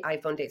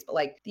 pre-iPhone days, but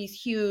like these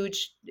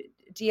huge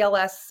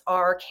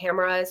DLSR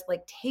cameras,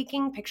 like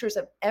taking pictures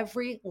of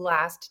every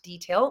last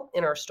detail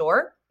in our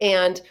store.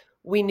 And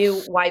we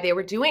knew why they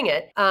were doing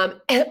it.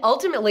 And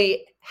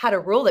ultimately had a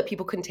rule that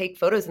people couldn't take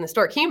photos in the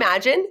store. Can you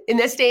imagine in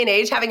this day and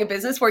age having a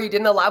business where you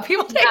didn't allow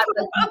people to take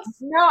photos?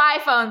 No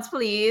iPhones,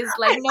 please.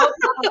 Like no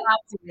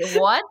paparazzi.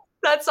 What?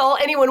 That's all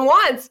anyone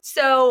wants.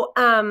 So,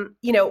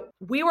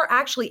 we were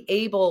actually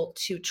able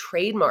to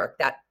trademark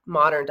that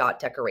modern dot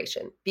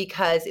decoration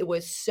because it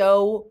was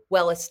so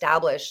well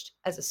established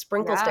as a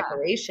sprinkles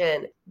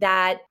decoration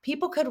that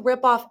people could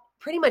rip off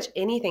pretty much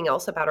anything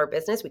else about our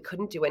business. We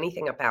couldn't do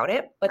anything about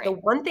it. But the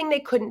one thing they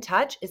couldn't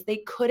touch is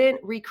they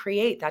couldn't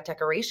recreate that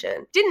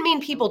decoration. Didn't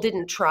mean people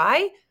didn't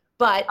try,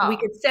 but we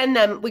could send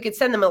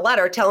them a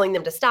letter telling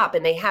them to stop,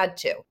 and they had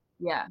to.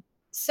 Yeah.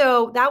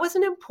 So that was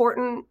an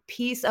important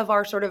piece of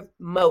our sort of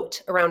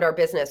moat around our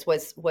business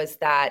was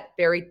that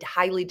very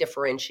highly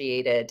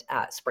differentiated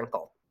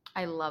sprinkle.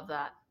 I love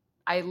that.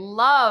 I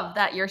love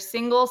that your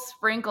single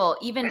sprinkle,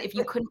 even if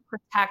you couldn't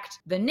protect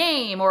the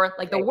name or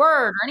like the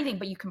word or anything,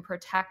 but you can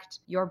protect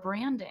your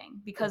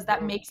branding because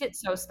that makes it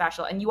so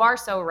special. And you are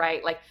so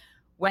right. Like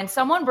when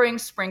someone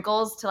brings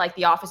sprinkles to like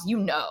the office,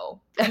 you're like,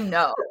 I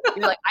know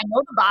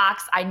the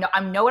box. I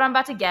know what I'm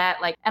about to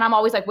get. Like, and I'm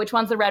always like, which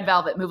one's the red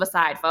velvet? Move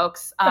aside,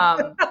 folks.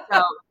 So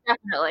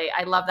definitely,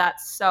 I love that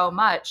so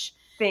much.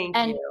 Thank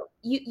you.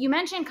 You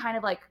mentioned kind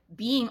of like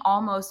being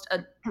almost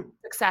a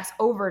success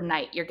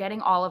overnight. You're getting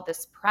all of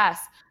this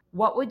press.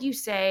 What would you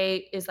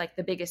say is like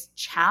the biggest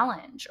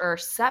challenge or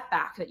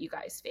setback that you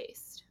guys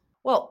faced?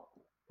 Well,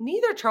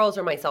 neither Charles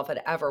or myself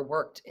had ever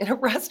worked in a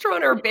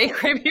restaurant or a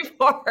bakery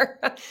before.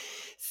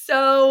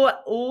 So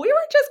we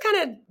were just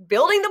kind of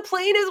building the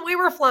plane as we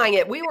were flying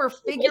it. We were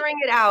figuring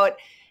it out.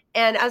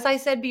 And as I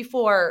said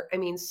before, I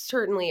mean,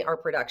 certainly our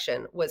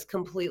production was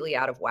completely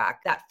out of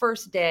whack. That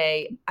first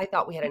day, I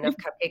thought we had enough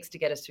cupcakes to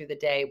get us through the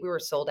day. We were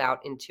sold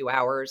out in 2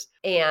 hours.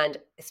 And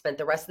I spent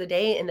the rest of the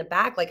day in the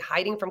back, like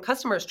hiding from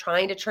customers,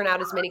 trying to churn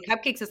out as many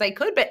cupcakes as I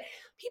could. But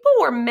people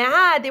were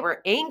mad. They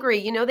were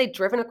angry. They'd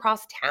driven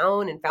across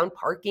town and found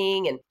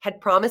parking and had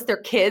promised their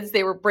kids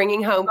they were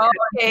bringing home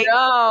cupcakes.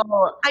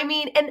 No. I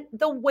mean, and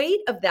the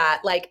weight of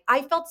that, like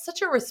I felt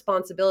such a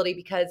responsibility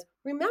because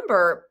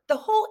remember, the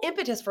whole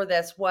impetus for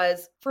this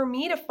was for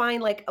me to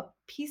find like a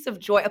piece of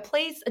joy,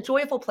 a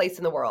joyful place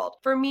in the world,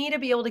 for me to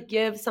be able to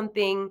give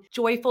something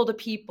joyful to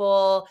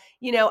people.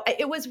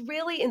 It was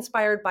really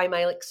inspired by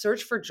my like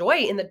search for joy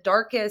in the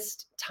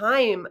darkest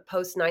time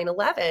post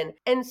 9/11.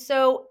 And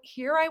so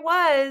here I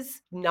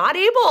was not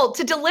able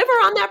to deliver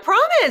on that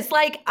promise.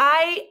 Like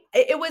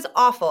it was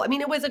awful. I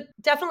mean, it was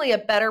definitely a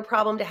better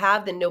problem to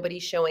have than nobody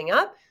showing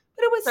up.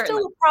 But it was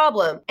still a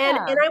problem. And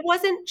I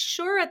wasn't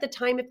sure at the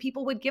time if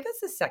people would give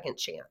us a second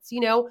chance.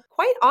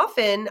 Quite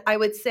often I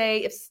would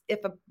say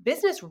if a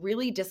business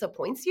really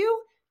disappoints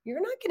you,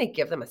 you're not going to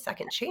give them a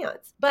second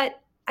chance. But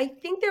I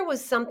think there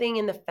was something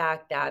in the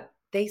fact that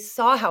they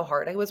saw how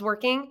hard I was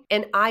working,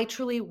 and I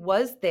truly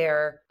was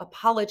there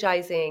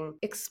apologizing,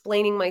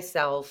 explaining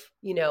myself,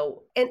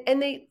 and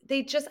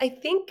they just, I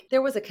think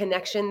there was a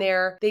connection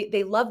there.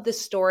 They loved the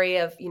story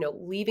of,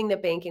 leaving the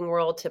banking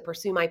world to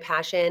pursue my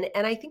passion.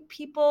 And I think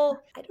people,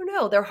 I don't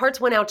know, their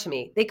hearts went out to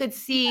me. They could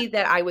see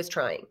that I was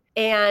trying.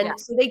 And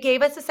so they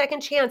gave us a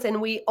second chance, and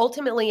we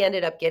ultimately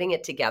ended up getting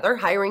it together,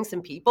 hiring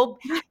some people,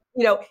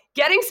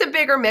 getting some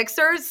bigger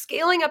mixers,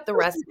 scaling up the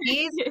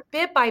recipes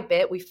bit by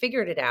bit. We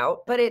figured it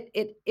out, but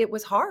it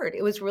was hard.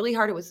 It was really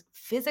hard. It was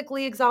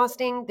physically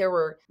exhausting. There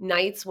were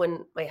nights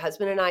when my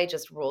husband and I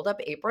just rolled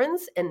up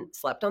aprons and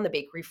slept on the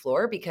bakery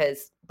floor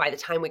because by the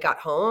time we got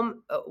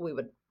home, we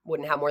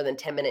wouldn't have more than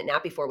 10-minute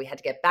nap before we had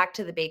to get back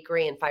to the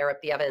bakery and fire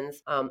up the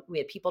ovens. We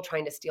had people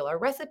trying to steal our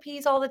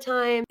recipes all the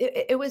time.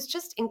 It was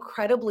just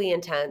incredibly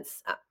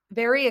intense,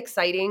 very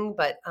exciting,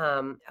 but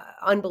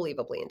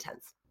unbelievably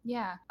intense.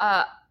 Yeah.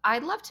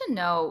 I'd love to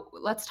know,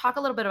 let's talk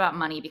a little bit about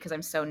money because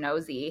I'm so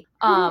nosy.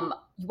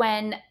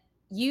 When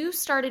you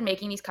started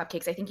making these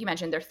cupcakes, I think you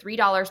mentioned they're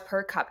 $3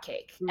 per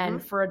cupcake.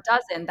 And for a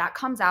dozen, that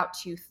comes out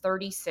to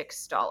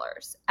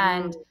 $36.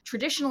 And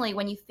traditionally,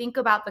 when you think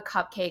about the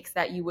cupcakes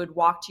that you would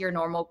walk to your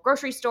normal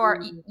grocery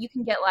store, you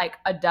can get like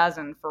a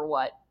dozen for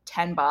what?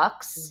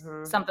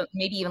 $10, something,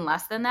 maybe even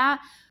less than that.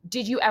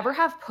 Did you ever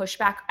have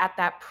pushback at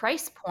that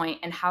price point,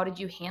 and how did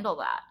you handle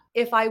that?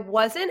 If I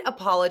wasn't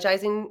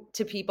apologizing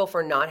to people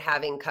for not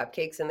having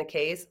cupcakes in the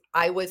case,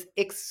 I was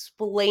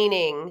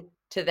explaining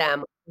to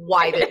them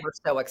why they were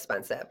so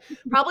expensive.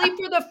 Probably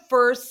for the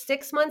first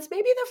 6 months,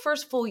 maybe the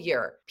first full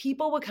year,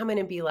 people would come in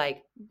and be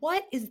like,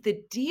 what is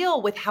the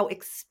deal with how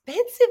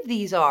expensive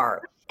these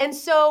are? And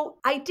so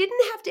I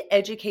didn't have to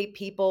educate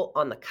people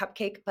on the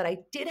cupcake, but I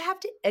did have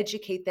to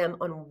educate them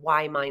on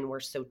why mine were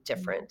so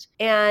different.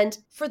 And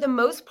for the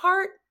most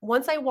part,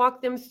 once I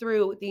walked them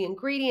through the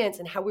ingredients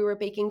and how we were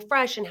baking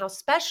fresh and how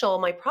special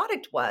my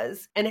product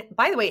was, and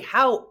by the way,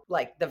 how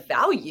like the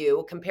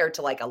value compared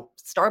to like a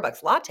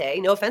Starbucks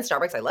latte, no offense,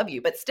 Starbucks, I love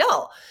you, but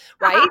still,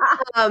 right?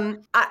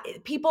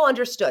 People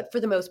understood for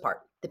the most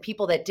part. The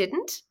people that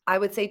didn't, I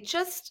would say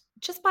just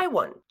buy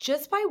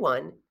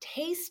one,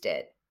 taste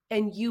it,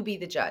 and you be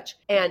the judge.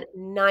 And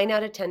 9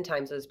 out of 10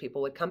 times those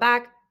people would come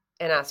back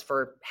and ask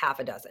for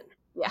half a dozen.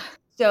 Yeah.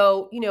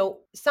 So,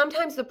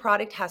 sometimes the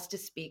product has to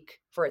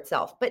speak for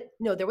itself. But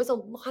no, there was a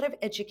lot of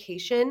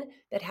education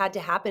that had to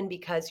happen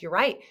because you're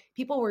right.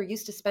 People were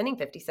used to spending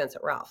 50 cents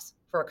at Ralph's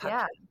for a cupcake.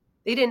 Yeah.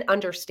 They didn't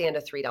understand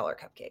a $3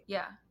 cupcake.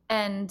 Yeah.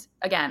 And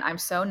again, I'm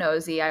so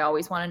nosy. I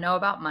always want to know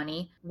about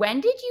money.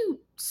 When did you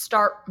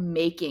start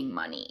making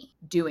money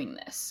doing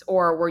this?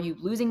 Or were you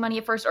losing money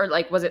at first? Or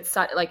like, was it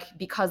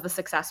because the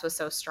success was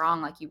so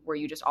strong, were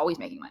you just always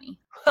making money?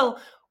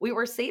 Well, we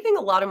were saving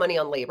a lot of money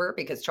on labor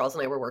because Charles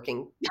and I were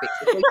working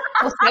basically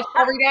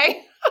every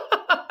day.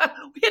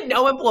 We had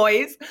no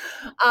employees.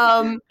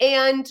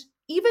 And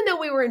even though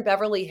we were in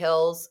Beverly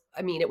Hills,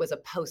 I mean, it was a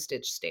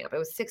postage stamp. It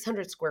was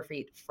 600 square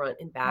feet front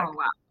and back. Oh,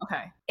 wow.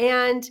 Okay.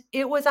 And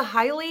it was a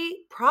highly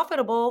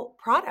profitable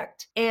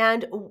product.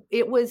 And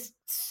it was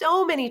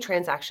so many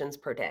transactions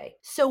per day.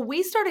 So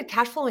we started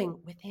cash flowing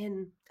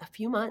within a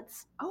few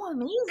months. Oh,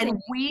 amazing.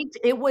 And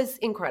it was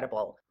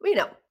incredible.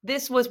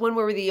 This was when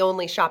we were the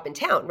only shop in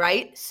town,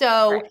 right?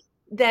 So Right.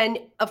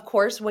 Then, of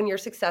course, when you're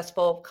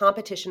successful,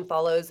 competition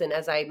follows. And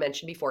as I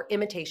mentioned before,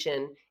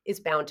 imitation is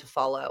bound to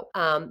follow.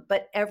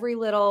 But every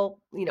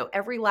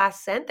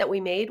last cent that we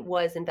made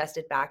was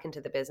invested back into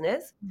the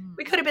business.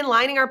 We could have been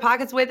lining our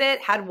pockets with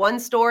it, had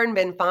one store and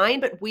been fine,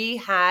 but we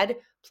had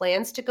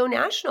plans to go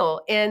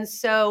national. And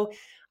so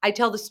I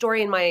tell the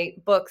story in my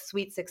book,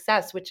 Sweet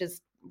Success, which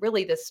is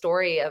really the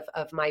story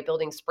of my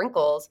building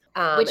sprinkles.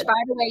 Which,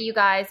 by the way, you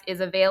guys,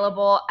 is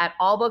available at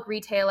all book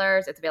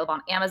retailers. It's available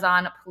on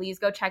Amazon. Please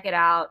go check it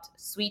out.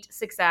 Sweet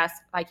Success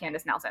by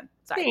Candace Nelson.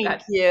 Sorry,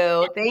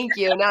 Thank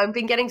you. Now, I've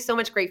been getting so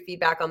much great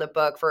feedback on the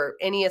book for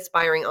any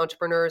aspiring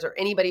entrepreneurs or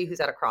anybody who's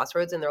at a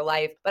crossroads in their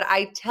life. But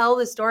I tell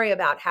the story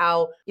about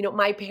how,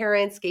 my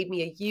parents gave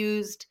me a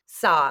used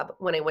Saab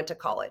when I went to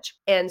college.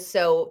 And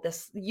so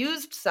this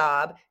used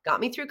Saab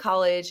got me through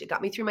college. It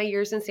got me through my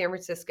years in San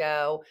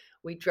Francisco.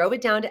 We drove it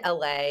down to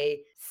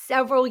LA,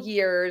 several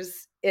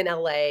years in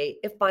LA,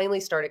 it finally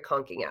started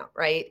conking out,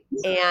 right?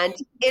 And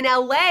in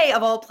LA,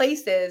 of all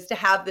places, to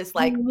have this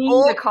like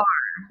old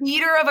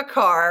beater of a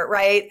car,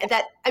 right?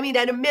 That,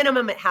 at a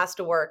minimum, it has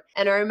to work.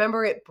 And I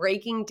remember it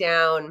breaking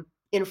down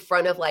in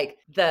front of like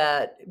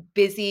the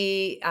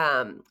busy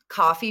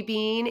Coffee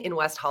Bean in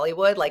West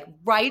Hollywood, like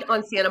right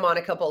on Santa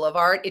Monica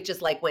Boulevard. It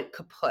just like went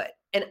kaput.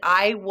 And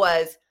I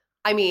was,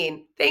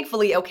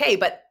 thankfully okay,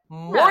 but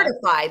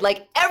mortified.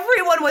 Like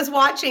everyone was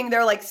watching.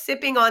 They're like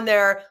sipping on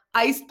their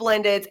ice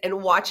blendeds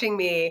and watching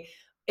me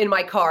in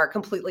my car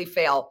completely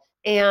fail.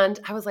 And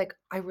I was like,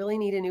 I really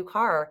need a new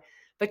car.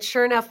 But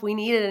sure enough, we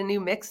needed a new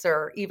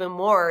mixer even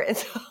more. And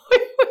so we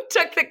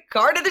took the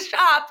car to the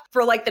shop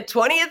for like the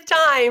 20th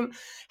time,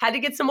 had to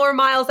get some more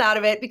miles out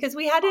of it because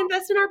we had to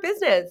invest in our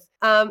business.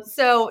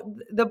 So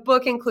the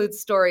book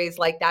includes stories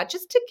like that,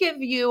 just to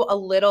give you a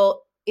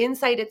little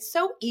insight. It's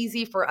so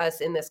easy for us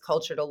in this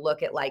culture to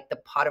look at like the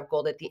pot of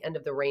gold at the end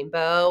of the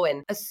rainbow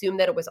and assume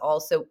that it was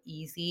all so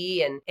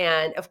easy.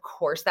 And of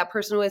course that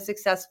person was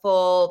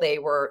successful. They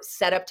were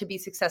set up to be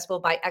successful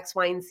by X,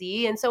 Y, and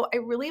Z. And so I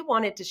really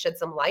wanted to shed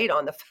some light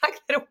on the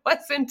fact that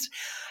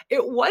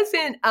it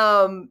wasn't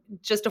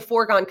just a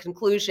foregone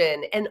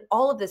conclusion, and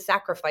all of the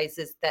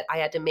sacrifices that I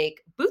had to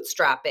make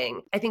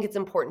bootstrapping. I think it's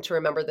important to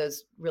remember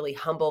those really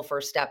humble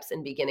first steps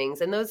and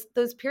beginnings, and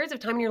those periods of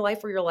time in your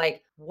life where you're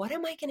like, what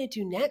am I going to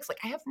do next? Like,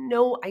 I have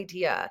no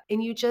idea.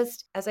 And you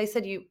just, as I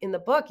said, you in the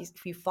book,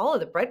 if you follow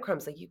the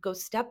breadcrumbs, like you go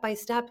step by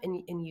step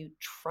and you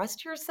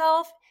trust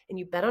yourself and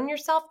you bet on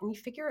yourself and you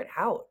figure it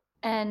out.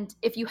 And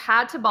if you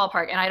had to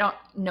ballpark, and I don't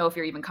know if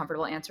you're even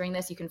comfortable answering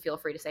this, you can feel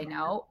free to say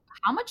no.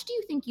 How much do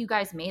you think you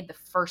guys made the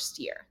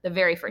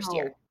very first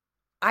year?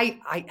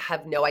 I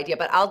have no idea,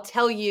 but I'll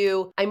tell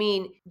you,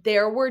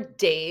 there were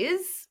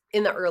days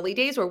in the early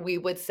days where we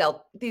would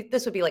sell,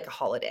 this would be like a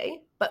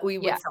holiday, but we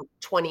would sell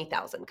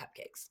 20,000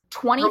 cupcakes.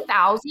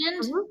 20,000?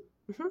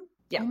 Mm-hmm. Mm-hmm.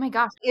 Yeah. Oh my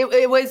gosh.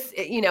 It was,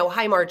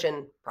 high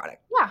margin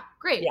product. Yeah.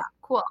 Great. Yeah.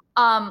 Cool.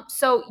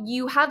 So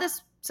you had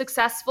this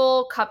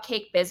successful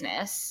cupcake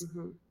business.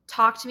 Mm-hmm.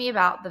 Talk to me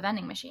about the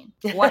vending machine.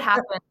 What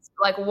happens?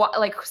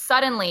 Like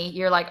suddenly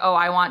you're like, oh,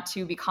 I want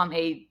to become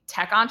a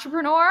tech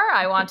entrepreneur.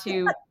 I want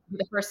to be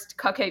the first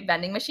cupcake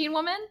vending machine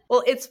woman.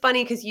 Well, it's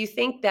funny because you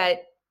think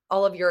that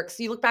all of your,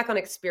 so you look back on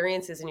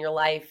experiences in your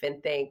life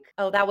and think,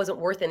 oh, that wasn't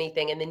worth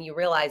anything. And then you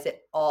realize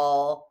it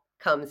all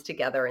comes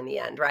together in the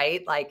end,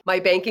 right? Like my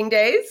banking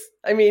days.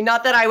 I mean,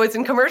 not that I was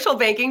in commercial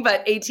banking,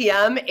 but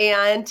ATM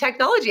and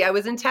technology. I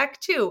was in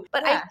tech too.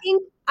 But Yeah.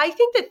 I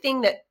think the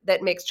thing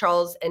that makes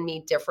Charles and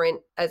me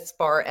different as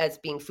far as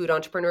being food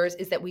entrepreneurs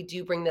is that we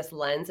do bring this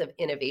lens of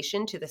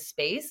innovation to the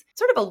space,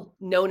 sort of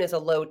known as a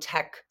low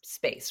tech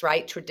space,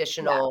 right?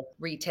 Traditional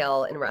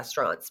retail and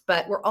restaurants.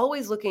 But we're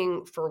always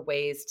looking for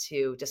ways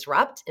to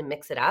disrupt and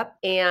mix it up.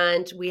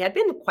 And we had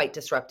been quite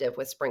disruptive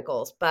with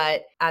Sprinkles.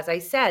 But as I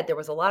said, there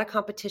was a lot of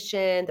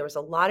competition, there was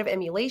a lot of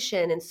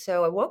emulation. And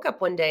so I woke up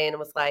one day and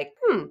was like,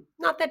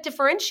 not that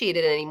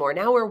differentiated anymore.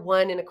 Now we're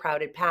one in a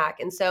crowded pack.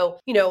 And so,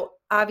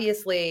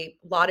 obviously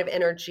a lot of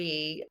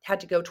energy had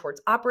to go towards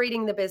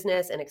operating the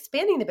business and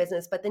expanding the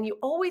business, but then you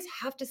always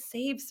have to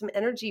save some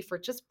energy for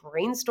just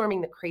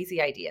brainstorming the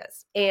crazy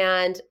ideas.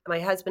 And my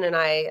husband and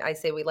I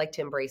say we like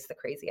to embrace the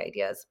crazy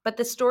ideas. But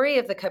the story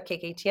of the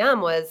Cupcake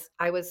ATM was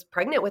I was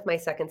pregnant with my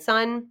second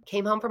son,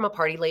 came home from a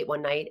party late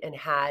one night and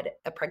had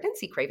a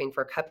pregnancy craving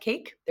for a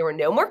cupcake. There were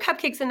no more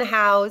cupcakes in the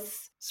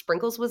house.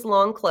 Sprinkles was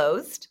long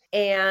closed.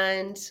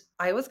 And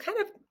I was kind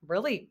of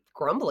really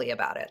grumbly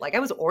about it. Like I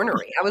was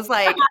ornery. I was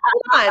like, come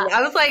on.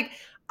 I was like,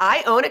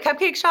 I own a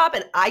cupcake shop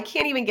and I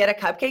can't even get a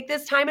cupcake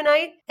this time of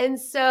night. And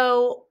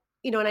so,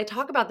 and I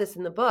talk about this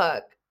in the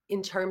book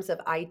in terms of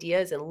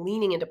ideas and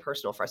leaning into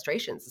personal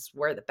frustrations is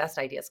where the best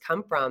ideas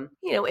come from.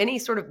 Any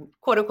sort of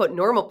quote unquote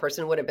normal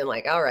person would have been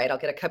like, all right, I'll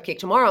get a cupcake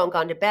tomorrow and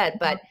gone to bed.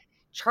 But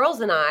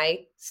Charles and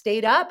I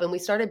stayed up and we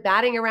started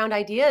batting around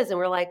ideas and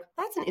we're like,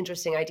 that's an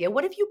interesting idea.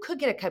 What if you could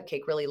get a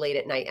cupcake really late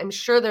at night? I'm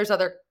sure there's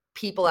other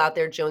people out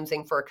there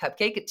jonesing for a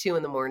cupcake at 2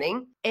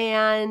 a.m.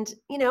 And,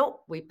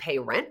 we pay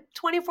rent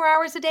 24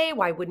 hours a day.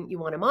 Why wouldn't you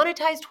want to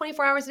monetize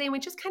 24 hours a day? And we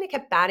just kind of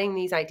kept batting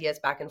these ideas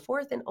back and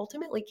forth and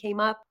ultimately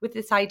came up with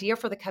this idea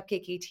for the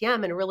Cupcake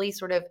ATM and really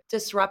sort of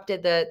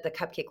disrupted the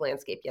cupcake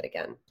landscape yet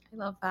again. I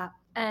love that.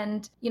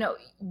 And,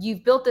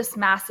 you've built this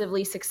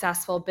massively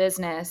successful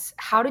business.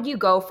 How did you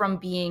go from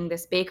being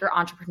this baker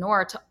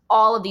entrepreneur to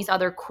all of these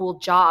other cool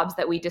jobs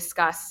that we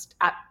discussed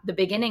at the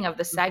beginning of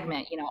the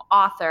segment,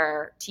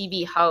 author,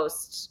 TV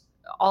host,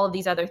 all of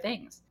these other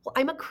things? Well,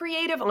 I'm a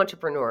creative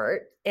entrepreneur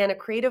and a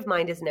creative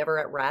mind is never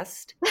at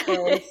rest.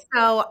 And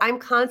so I'm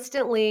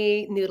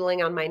constantly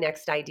noodling on my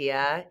next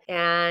idea.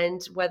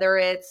 And whether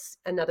it's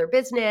another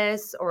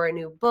business or a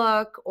new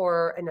book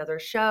or another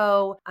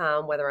show,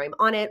 whether I'm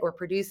on it or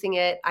producing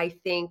it, I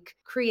think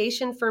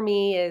creation for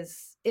me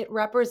it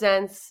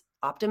represents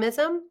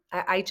optimism.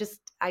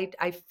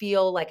 I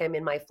feel like I'm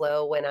in my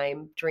flow when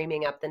I'm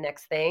dreaming up the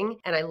next thing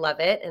and I love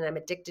it and I'm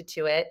addicted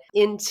to it.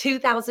 In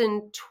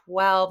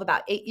 2012,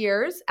 about 8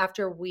 years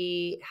after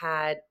we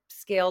had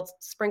scaled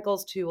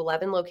Sprinkles to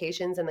 11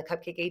 locations in the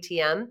Cupcake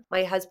ATM,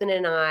 my husband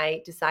and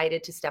I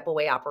decided to step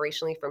away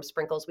operationally from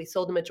Sprinkles. We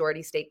sold a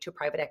majority stake to a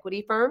private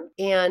equity firm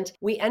and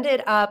we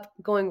ended up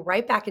going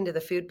right back into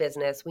the food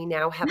business. We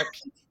now have a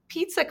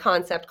pizza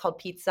concept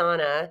called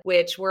Pizzana,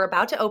 which we're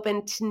about to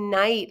open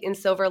tonight in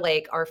Silver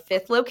Lake, our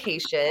 5th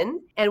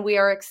location. And we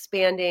are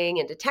expanding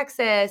into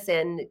Texas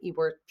and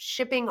we're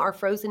shipping our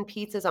frozen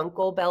pizzas on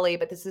Goldbelly,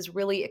 but this is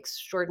really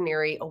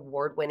extraordinary,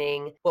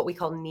 award-winning, what we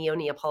call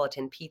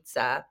Neo-Neapolitan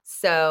pizza.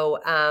 So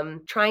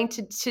trying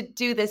to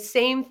do the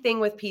same thing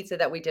with pizza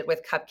that we did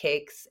with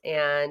cupcakes.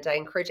 And I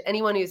encourage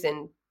anyone who's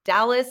in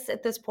Dallas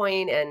at this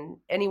point and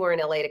anywhere in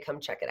LA to come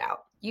check it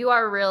out. You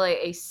are really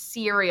a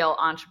serial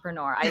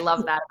entrepreneur. I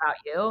love that about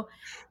you.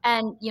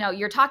 And,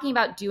 you're talking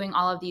about doing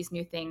all of these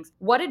new things.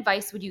 What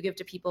advice would you give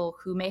to people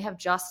who may have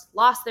just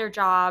lost their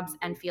jobs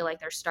and feel like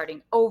they're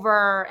starting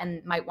over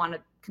and might want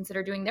to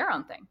consider doing their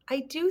own thing?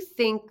 I do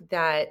think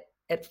that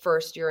at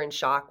first you're in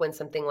shock when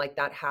something like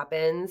that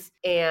happens.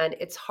 And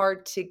it's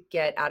hard to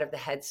get out of the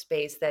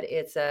headspace that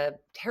it's a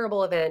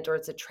terrible event or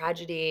it's a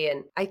tragedy.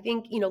 And I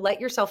think, let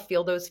yourself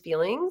feel those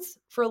feelings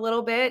for a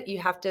little bit. You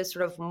have to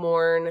sort of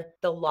mourn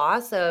the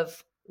loss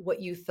of what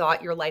you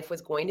thought your life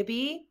was going to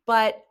be.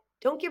 But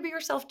don't give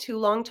yourself too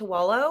long to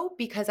wallow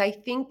because I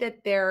think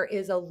that there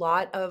is a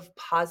lot of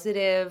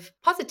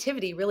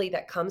positivity really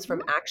that comes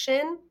from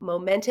action,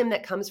 momentum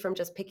that comes from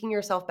just picking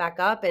yourself back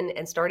up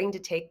and starting to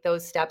take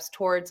those steps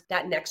towards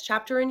that next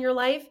chapter in your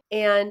life.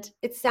 And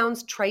it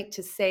sounds trite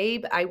to say,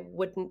 but I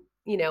wouldn't,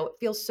 it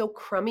feels so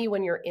crummy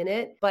when you're in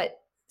it,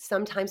 but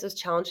sometimes those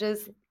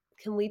challenges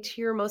can lead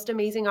to your most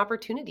amazing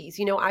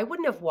opportunities. I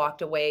wouldn't have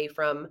walked away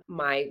from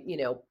my,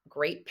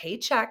 great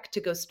paycheck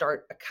to go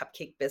start a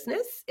cupcake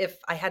business if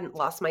I hadn't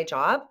lost my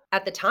job.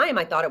 At the time,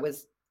 I thought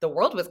the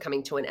world was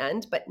coming to an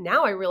end, but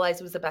now I realize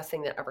it was the best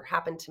thing that ever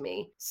happened to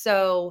me.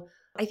 So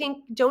I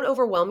think don't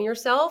overwhelm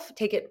yourself.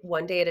 Take it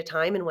one day at a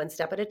time and one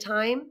step at a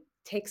time.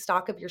 Take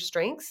stock of your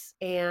strengths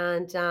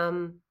and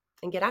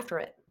get after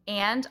it.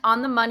 And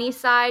on the money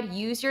side,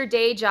 use your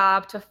day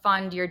job to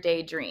fund your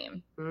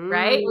daydream,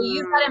 right? We'll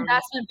use that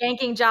investment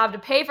banking job to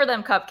pay for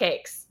them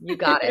cupcakes. You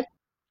got it.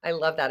 I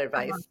love that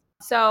advice.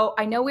 So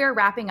I know we're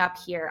wrapping up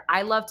here.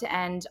 I love to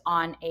end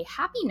on a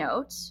happy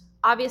note.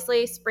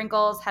 Obviously,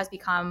 Sprinkles has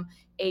become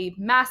a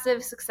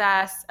massive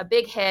success, a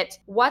big hit.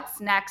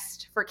 What's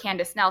next for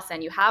Candace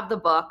Nelson? You have the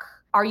book.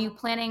 Are you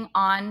planning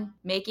on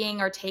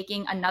making or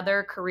taking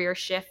another career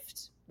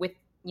shift with,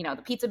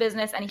 the pizza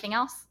business? Anything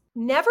else?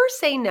 Never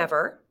say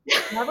never.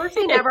 Never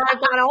say never. I've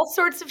got all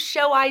sorts of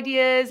show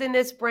ideas in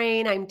this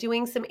brain. I'm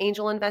doing some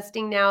angel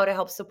investing now to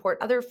help support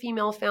other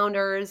female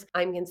founders.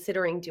 I'm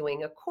considering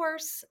doing a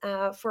course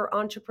for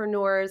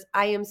entrepreneurs.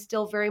 I am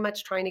still very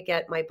much trying to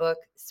get my book,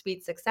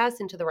 Sweet Success,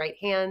 into the right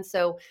hands.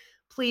 So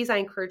please, I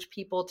encourage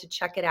people to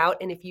check it out.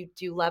 And if you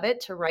do love it,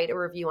 to write a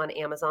review on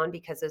Amazon,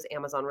 because those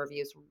Amazon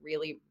reviews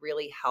really,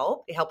 really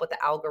help. They help with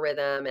the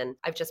algorithm. And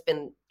I've just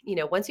been,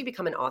 once you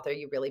become an author,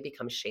 you really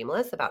become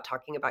shameless about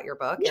talking about your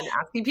book and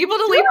asking people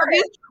to leave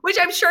reviews, which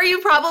I'm sure you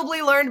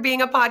probably learned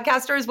being a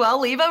podcaster as well.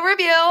 Leave a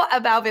review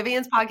about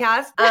Vivian's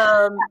podcast.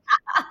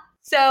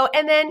 So,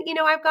 and then,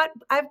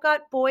 I've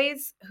got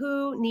boys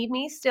who need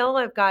me still.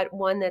 I've got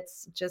one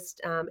that's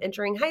just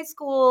entering high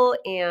school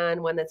and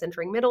one that's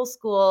entering middle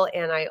school.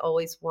 And I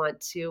always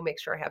want to make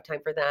sure I have time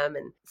for them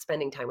and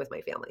spending time with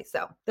my family.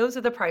 So those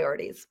are the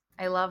priorities.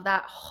 I love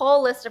that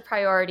whole list of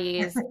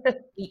priorities.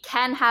 We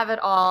can have it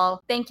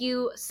all. Thank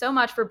you so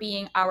much for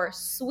being our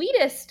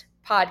sweetest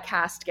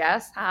podcast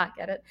guest.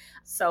 Get it?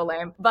 So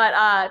lame.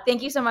 But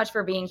thank you so much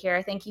for being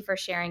here. Thank you for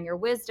sharing your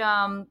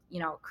wisdom,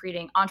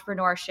 creating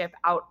entrepreneurship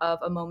out of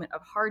a moment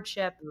of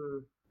hardship.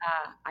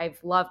 I've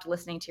loved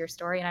listening to your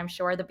story, and I'm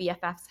sure the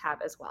BFFs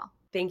have as well.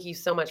 Thank you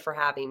so much for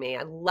having me.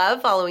 I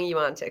love following you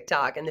on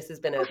TikTok, and this has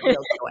been a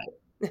real joy.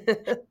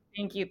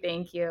 Thank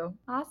you.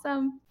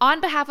 Awesome. On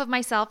behalf of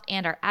myself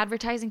and our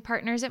advertising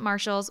partners at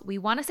Marshalls, we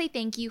want to say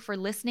thank you for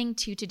listening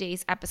to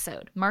today's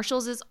episode.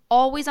 Marshalls is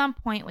always on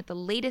point with the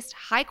latest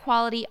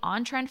high-quality,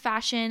 on-trend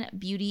fashion,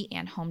 beauty,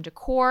 and home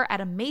decor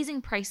at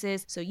amazing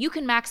prices, so you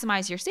can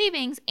maximize your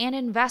savings and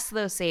invest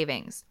those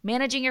savings.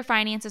 Managing your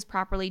finances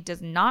properly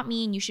does not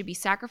mean you should be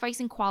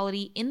sacrificing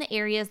quality in the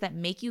areas that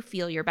make you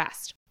feel your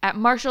best. At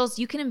Marshalls,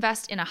 you can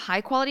invest in a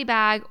high-quality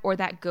bag or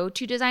that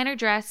go-to designer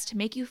dress to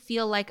make you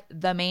feel like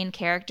the main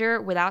character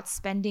without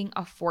spending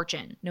a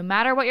fortune. No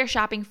matter what you're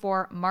shopping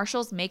for,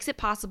 Marshalls makes it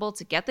possible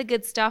to get the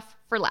good stuff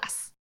for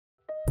less.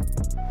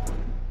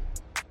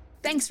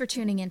 Thanks for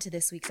tuning into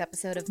this week's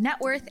episode of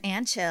Net Worth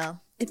and Chill.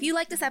 If you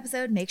like this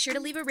episode, make sure to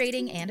leave a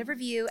rating and a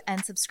review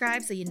and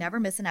subscribe so you never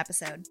miss an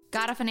episode.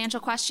 Got a financial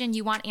question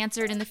you want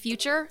answered in the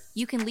future?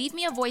 You can leave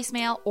me a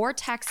voicemail or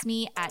text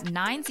me at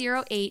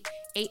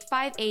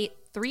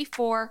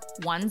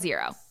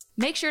 908-858-3410.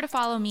 Make sure to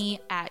follow me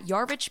at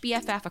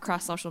YourRichBFF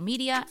across social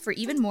media for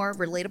even more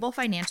relatable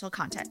financial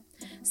content.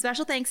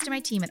 Special thanks to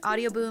my team at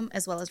Audioboom,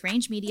 as well as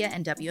Range Media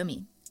and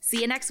WME. See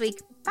you next week.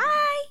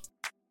 Bye!